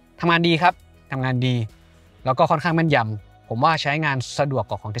นดีครับทำงานดีแล้วก็ค่อนข้างแม่นยำผมว่าใช้งานสะดวก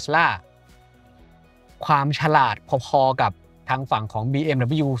กว่าของ Tesla ความฉลาดพอๆกับทางฝั่งของ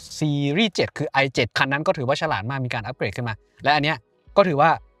BMW Series 7 คือ i7 คันนั้นก็ถือว่าฉลาดมากมีการอัปเกรดขึ้นมาและอันเนี้ยก็ถือว่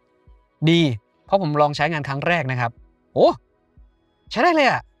าดีเพราะผมลองใช้งานครั้งแรกนะครับโอ้ใช้ได้เลย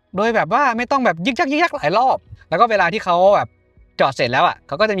โดยแบบว่าไม่ต้องแบบยึกยักหลายรอบแล้วก็เวลาที่เขาแบบจอดเสร็จแล้วเ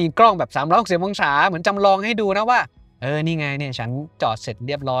ขาก็จะมีกล้องแบบ360องศาเหมือนจำลองให้ดูนะว่านี่ไงเนี่ยฉันจอดเสร็จเ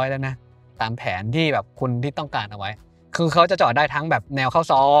รียบร้อยแล้วนะตามแผนที่แบบคุณที่ต้องการเอาไว้คือเขาจะจอดได้ทั้งแบบแนวเข้า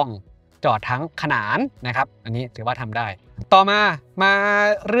ซองจอดทั้งขนานนะครับอันนี้ถือว่าทำได้ต่อมา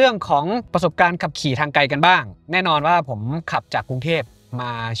เรื่องของประสบการณ์ขับขี่ทางไกลกันบ้างแน่นอนว่าผมขับจากกรุงเทพ มา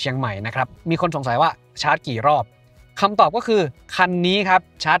เชียงใหม่นะครับมีคนสงสัยว่าชาร์จกี่รอบคำตอบก็คือคันนี้ครับ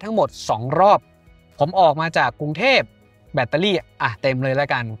ชาร์จทั้งหมด2รอบผมออกมาจากกรุงเทพแบตเตอรี่เต็มเลยแล้ว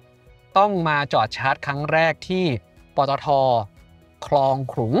กันต้องมาจอดชาร์จครั้งแรกที่ปตท.คลอง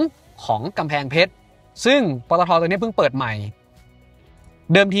ขลุงของกำแพงเพชรซึ่งปตท.ตัวนี้เพิ่งเปิดใหม่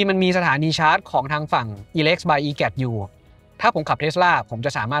เดิมทีมันมีสถานีชาร์จของทางฝั่ง Elex by eGat อยู่ถ้าผมขับ Tesla ผมจ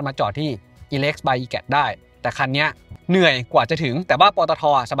ะสามารถมาจอดที่ Elex by eGat ได้แต่คันนี้เหนื่อยกว่าจะถึงแต่ว่าปตท.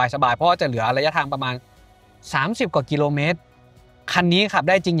สบายๆเพราะจะเหลือระยะทางประมาณ30 กว่ากิโลเมตรคันนี้ขับ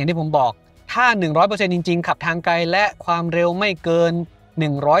ได้จริงอย่างที่ผมบอกถ้า 100% จริงๆขับทางไกลและความเร็วไม่เกิน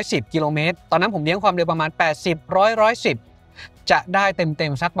110 กิโลเมตรตอนนั้นผมเลี้ยงความเร็วประมาณ80 110จะได้เต็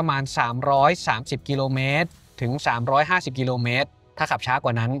มๆสักประมาณ330 กิโลเมตรถึง350 กิโลเมตรถ้าขับช้าก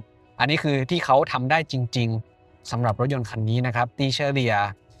ว่านั้นอันนี้คือที่เขาทำได้จริงๆสำหรับรถยนต์คันนี้นะครับตีเฉลี่ย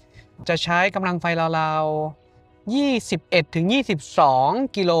จะใช้กำลังไฟราวๆ21 ถึง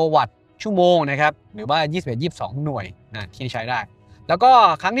 22 กิโลวัตต์ชั่วโมงนะครับหรือว่า21-22 หน่วยนะที่ใช้ได้แล้วก็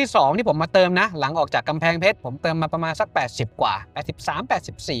ครั้งที่2ที่ผมมาเติมนะหลังออกจากกำแพงเพชรผมเติมมาประมาณสัก80กว่า83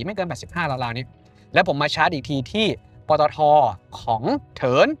 84ไม่เกิน85ราวๆนี้แล้วผมมาชาร์จอีกทีที่ปตท.ของเ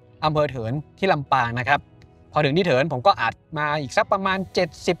ถินอำเภอเถินที่ลำปางนะครับพอถึงที่เถินผมก็อัดมาอีกสักประมาณ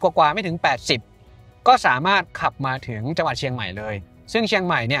70กว่าไม่ถึง80ก็สามารถขับมาถึงจังหวัดเชียงใหม่เลยซึ่งเชียงใ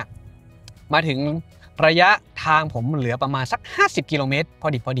หม่เนี่ยมาถึงระยะทางผมเหลือประมาณสัก50 กิโลเมตรพ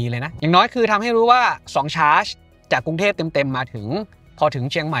อดีเลยนะอย่างน้อยคือทำให้รู้ว่า2ชาร์จจากกรุงเทพเต็มมาถึงพอถึง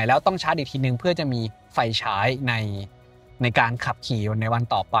เชียงใหม่แล้วต้องชาร์จอีกทีนึงเพื่อจะมีไฟฉายในการขับขี่ในวัน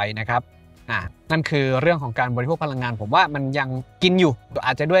ต่อไปนะครับนั่นคือเรื่องของการบริโภคพลังงานผมว่ามันยังกินอยู่อ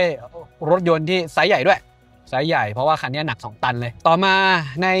าจจะด้วยรถยนต์ที่ไซส์ใหญ่ด้วยไซส์ใหญ่เพราะว่าคันนี้หนัก2 ตันเลยต่อมา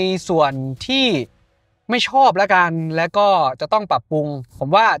ในส่วนที่ไม่ชอบแล้วกันและก็จะต้องปรับปรุงผม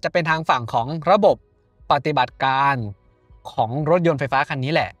ว่าจะเป็นทางฝั่งของระบบปฏิบัติการของรถยนต์ไฟฟ้าคัน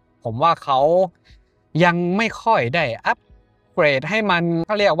นี้แหละผมว่าเขายังไม่ค่อยได้อัปเกรดให้มันเ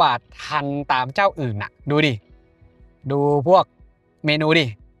ขาเรียกว่าทันตามเจ้าอื่นน่ะดูดิดูพวกเมนูดิ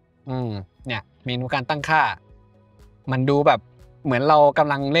เนี่ยเมนูการตั้งค่ามันดูแบบเหมือนเราก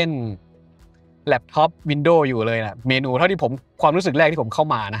ำลังเล่นแล็ปท็อปวินโดว์อยู่เลยนะเมนูเท่าที่ผมความรู้สึกแรกที่ผมเข้า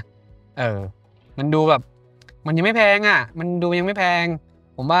มานะมันดูแบบมันยังไม่แพงมันดูยังไม่แพง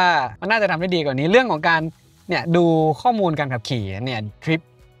ผมว่ามันน่าจะทำได้ดีกว่านี้เรื่องของการเนี่ยดูข้อมูลการขับขี่เนี่ยทริป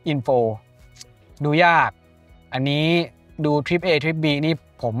อินโฟดูยากอันนี้ดูทริป A ทริป B นี่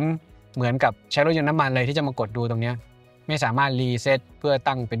ผมเหมือนกับใช้รถยนต์น้ำมันเลยที่จะมากดดูตรงนี้ไม่สามารถรีเซ็ตเพื่อ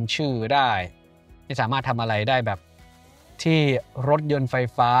ตั้งเป็นชื่อได้ไม่สามารถทำอะไรได้แบบที่รถยนต์ไฟ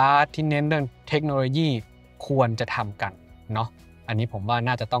ฟ้าที่เน้นเรื่องเทคโนโลยีควรจะทำกันเนาะอันนี้ผมว่า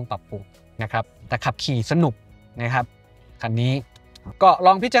น่าจะต้องปรับปรุงนะครับแต่ขับขี่สนุกนะครับคันนี้ก็ล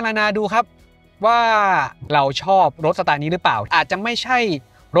องพิจารณาดูครับว่าเราชอบรถสไตล์นี้หรือเปล่าอาจจะไม่ใช่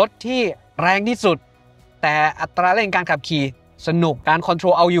รถที่แรงที่สุดแต่อัตราเร่งการขับขี่สนุกการคอนโทร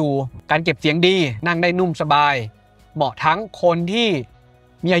ลเอาอยู่การเก็บเสียงดีนั่งได้นุ่มสบายเหมาะทั้งคนที่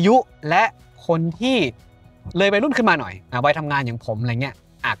มีอายุและคนที่เลยไปรุ่นขึ้นมาหน่อยวัยทำงานอย่างผมอะไรเงี้ย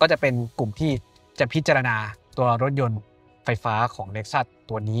ก็จะเป็นกลุ่มที่จะพิจารณาตัวรถยนต์ไฟฟ้าของ Lexus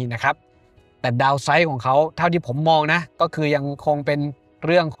ตัวนี้นะครับแต่ดาวไซด์ของเขาเท่าที่ผมมองนะก็คือยังคงเป็นเ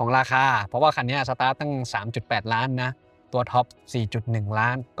รื่องของราคาเพราะว่าคันนี้สตาร์ตตั้ง 3.8 ล้านนะตัวท็อป 4.1 ล้า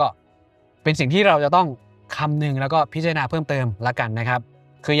นก็เป็นสิ่งที่เราจะต้องคำนึงแล้วก็พิจารณาเพิ่มเติมละกันนะครับ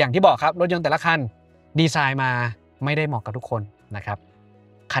คืออย่างที่บอกครับรถยนต์แต่ละคันดีไซน์มาไม่ได้เหมาะกับทุกคนนะครับ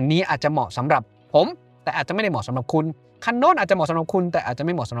คันนี้อาจจะเหมาะสำหรับผมแต่อาจจะไม่ได้เหมาะสำหรับคุณคันโน้นอาจจะเหมาะสำหรับคุณแต่อาจจะไ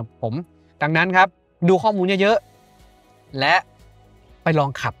ม่เหมาะสำหรับผมดังนั้นครับดูข้อมูลเยอะๆและไปลอ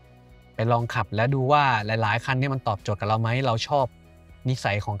งขับและดูว่าหลายๆคันนี้มันตอบโจทย์กับเราไหมเราชอบนิ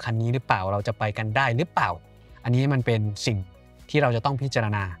สัยของคันนี้หรือเปล่าเราจะไปกันได้หรือเปล่าอันนี้มันเป็นสิ่งที่เราจะต้องพิจาร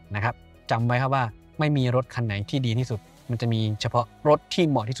ณานะครับจำไว้ครับว่าไม่มีรถคันไหนที่ดีที่สุดมันจะมีเฉพาะรถที่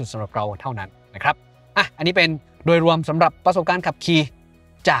เหมาะที่สุดสำหรับเราเท่านั้นนะครับอันนี้เป็นโดยรวมสำหรับประสบการณ์ขับขี่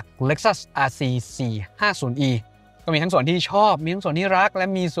จาก Lexus RZ 450e ก็มีทั้งส่วนที่ชอบมีทั้งส่วนที่รักและ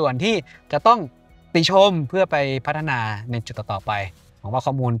มีส่วนที่จะต้องติชมเพื่อไปพัฒนาในจุดต่อไปหวังว่า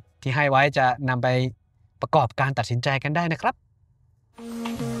ข้อมูลที่ให้ไว้จะนำไปประกอบการตัดสินใจกันได้นะครับ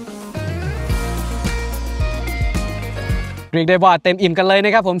เรียกได้ว่าเต็มอิ่มกันเลยน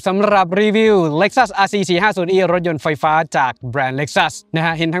ะครับผมสำหรับรีวิว Lexus RZ 450e รถยนต์ไฟฟ้าจากแบรนด์ Lexus นะฮ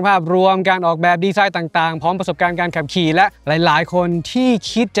ะเห็นทั้งภาพรวมการออกแบบดีไซน์ต่างๆพร้อมประสบการณ์การขับขี่และหลายๆคนที่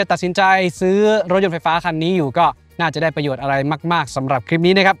คิดจะตัดสินใจซื้อรถยนต์ไฟฟ้าคันนี้อยู่ก็น่าจะได้ประโยชน์อะไรมากๆสำหรับคลิป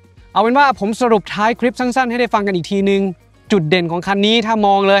นี้นะครับเอาเป็นว่าผมสรุปท้ายคลิปสั้นๆให้ได้ฟังกันอีกทีนึงจุดเด่นของคันนี้ถ้าม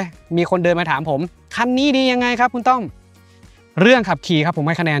องเลยมีคนเดินมาถามผมคันนี้ดียังไงครับคุณต้อม เรื่องขับขี่ครับผมใ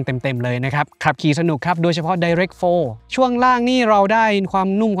ห้คะแนนเต็มๆเลยนะครับขับขี่สนุกครับโดยเฉพาะ Direct 4ช่วงล่างนี่เราได้ความ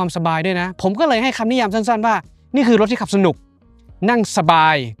นุ่มความสบายด้วยนะผมก็เลยให้คำนิยามสั้นๆว่านี่คือรถที่ขับสนุกนั่งสบา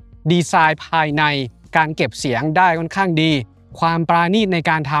ยดีไซน์ภายในการเก็บเสียงได้ค่อนข้างดีความปราณีตใน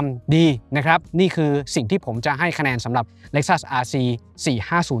การทำดีนะครับนี่คือสิ่งที่ผมจะให้คะแนนสำหรับ Lexus RZ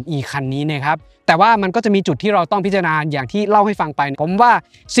 450e คันนี้นะครับแต่ว่ามันก็จะมีจุดที่เราต้องพิจารณาอย่างที่เล่าให้ฟังไปผมว่า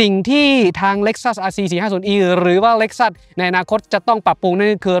สิ่งที่ทาง Lexus RZ 450e หรือว่า Lexus ในอนาคตจะต้องปรับปรุงนั่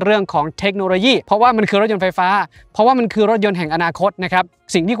นคือเรื่องของเทคโนโลยีเพราะว่ามันคือรถยนต์ไฟฟ้าเพราะว่ามันคือรถยนต์แห่งอนาคตนะครับ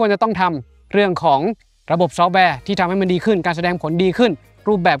สิ่งที่ควรจะต้องทำเรื่องของระบบซอฟต์แวร์ที่ทำให้มันดีขึ้นการแสดงผลดีขึ้น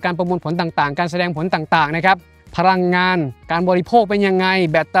รูปแบบการประมวลผลต่างๆการแสดงผลต่างๆนะครับพลังงานการบริโภคเป็นยังไง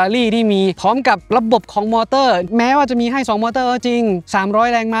แบตเตอรี่ที่มีพร้อมกับระบบของมอเตอร์แม้ว่าจะมีให้2มอเตอร์ก็จริง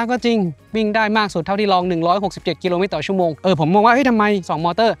300แรงม้าก็จริงวิ่งได้มากสุดเท่าที่ลอง167กิโลเมตรต่อชั่วโมงผมมองว่าทำไม2ม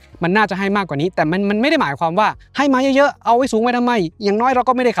อเตอร์มันน่าจะให้มากกว่านี้แต่มันไม่ได้หมายความว่าให้มาเยอะๆเอาไว้สูงไว้ทำไมอย่างน้อยเรา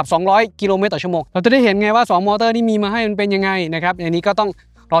ก็ไม่ได้ขับ200กิโลเมตรต่อชั่วโมงเราจะได้เห็นไงว่า2มอเตอร์ที่มีมาให้มันเป็นยังไงนะครับอันนี้ก็ต้อง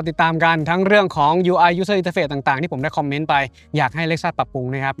รอติดตามกันทั้งเรื่องของ UI User Interface ต่างๆที่ผมได้คอมเมนต์ไปอยากให้ Lexus ปรับปรุง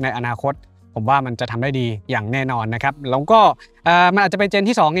นะครับในอนาคตผมว่ามันจะทำได้ดีอย่างแน่นอนนะครับแล้วก็มันอาจจะเป็นเจน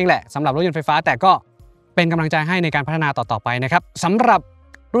ที่2เองแหละสำหรับรถยนต์ไฟฟ้าแต่ก็เป็นกำลังใจให้ในการพัฒนาต่อๆไปนะครับสำหรับ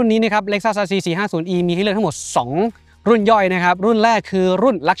รุ่นนี้นะครับ Lexus RZ 450e มีให้เลือกทั้งหมด2รุ่นย่อยนะครับรุ่นแรกคือ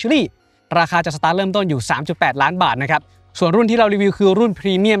รุ่น Luxury ราคาจะสตาร์ทเริ่มต้นอยู่ 3.8 ล้านบาทนะครับส่วนรุ่นที่เรารีวิวคือรุ่นพ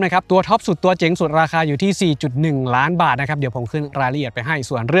รีเมียมนะครับตัวท็อปสุดตัวเจ๋งสุดราคาอยู่ที่ 4.1 ล้านบาทนะครับเดี๋ยวผมขึ้นรายละเอียดไปให้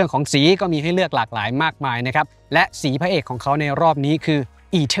ส่วนเรื่องของสีก็มีให้เลือกหลากหลายมากมายนะครับและสีพระเอกของเขาในรอบนี้คือ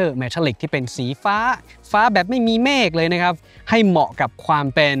Ether Metallic ที่เป็นสีฟ้าแบบไม่มีเมฆเลยนะครับให้เหมาะกับความ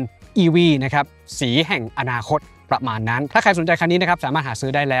เป็น EV นะครับสีแห่งอนาคตประมาณนั้นถ้าใครสนใจคันนี้นะครับสามารถหาซื้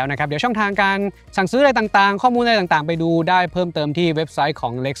อได้แล้วนะครับเดี๋ยวช่องทางการสั่งซื้ออะไรต่างๆข้อมูลอะไรต่างๆไปดูได้เพิ่มเติมที่เว็บไซต์ขอ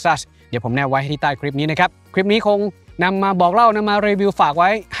ง Lexus เดี๋ยวผมแนบไว้ที่ใต้คลิปนี้นะครับคลิปนี้คงนำมาบอกเล่านำมารีวิวฝากไว้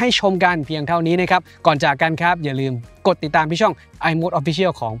ให้ชมกันเพียงเท่านี้นะครับก่อนจากกันครับอย่าลืมกดติดตามที่ช่อง iMoD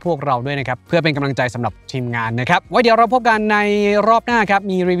Official ของพวกเราด้วยนะครับเพื่อเป็นกำลังใจสำหรับทีมงานนะครับไว้เดี๋ยวเราพบกันในรอบหน้าครับ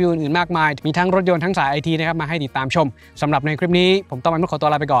มีรีวิวอื่นๆมากมายมีทั้งรถยนต์ทั้งสาย IT นะครับมาให้ติดตามชมสำหรับในคลิปนี้ผมต้องไปขอตัว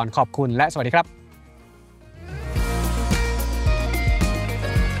ลาไปก่อนขอบคุณและสวัสดีครับ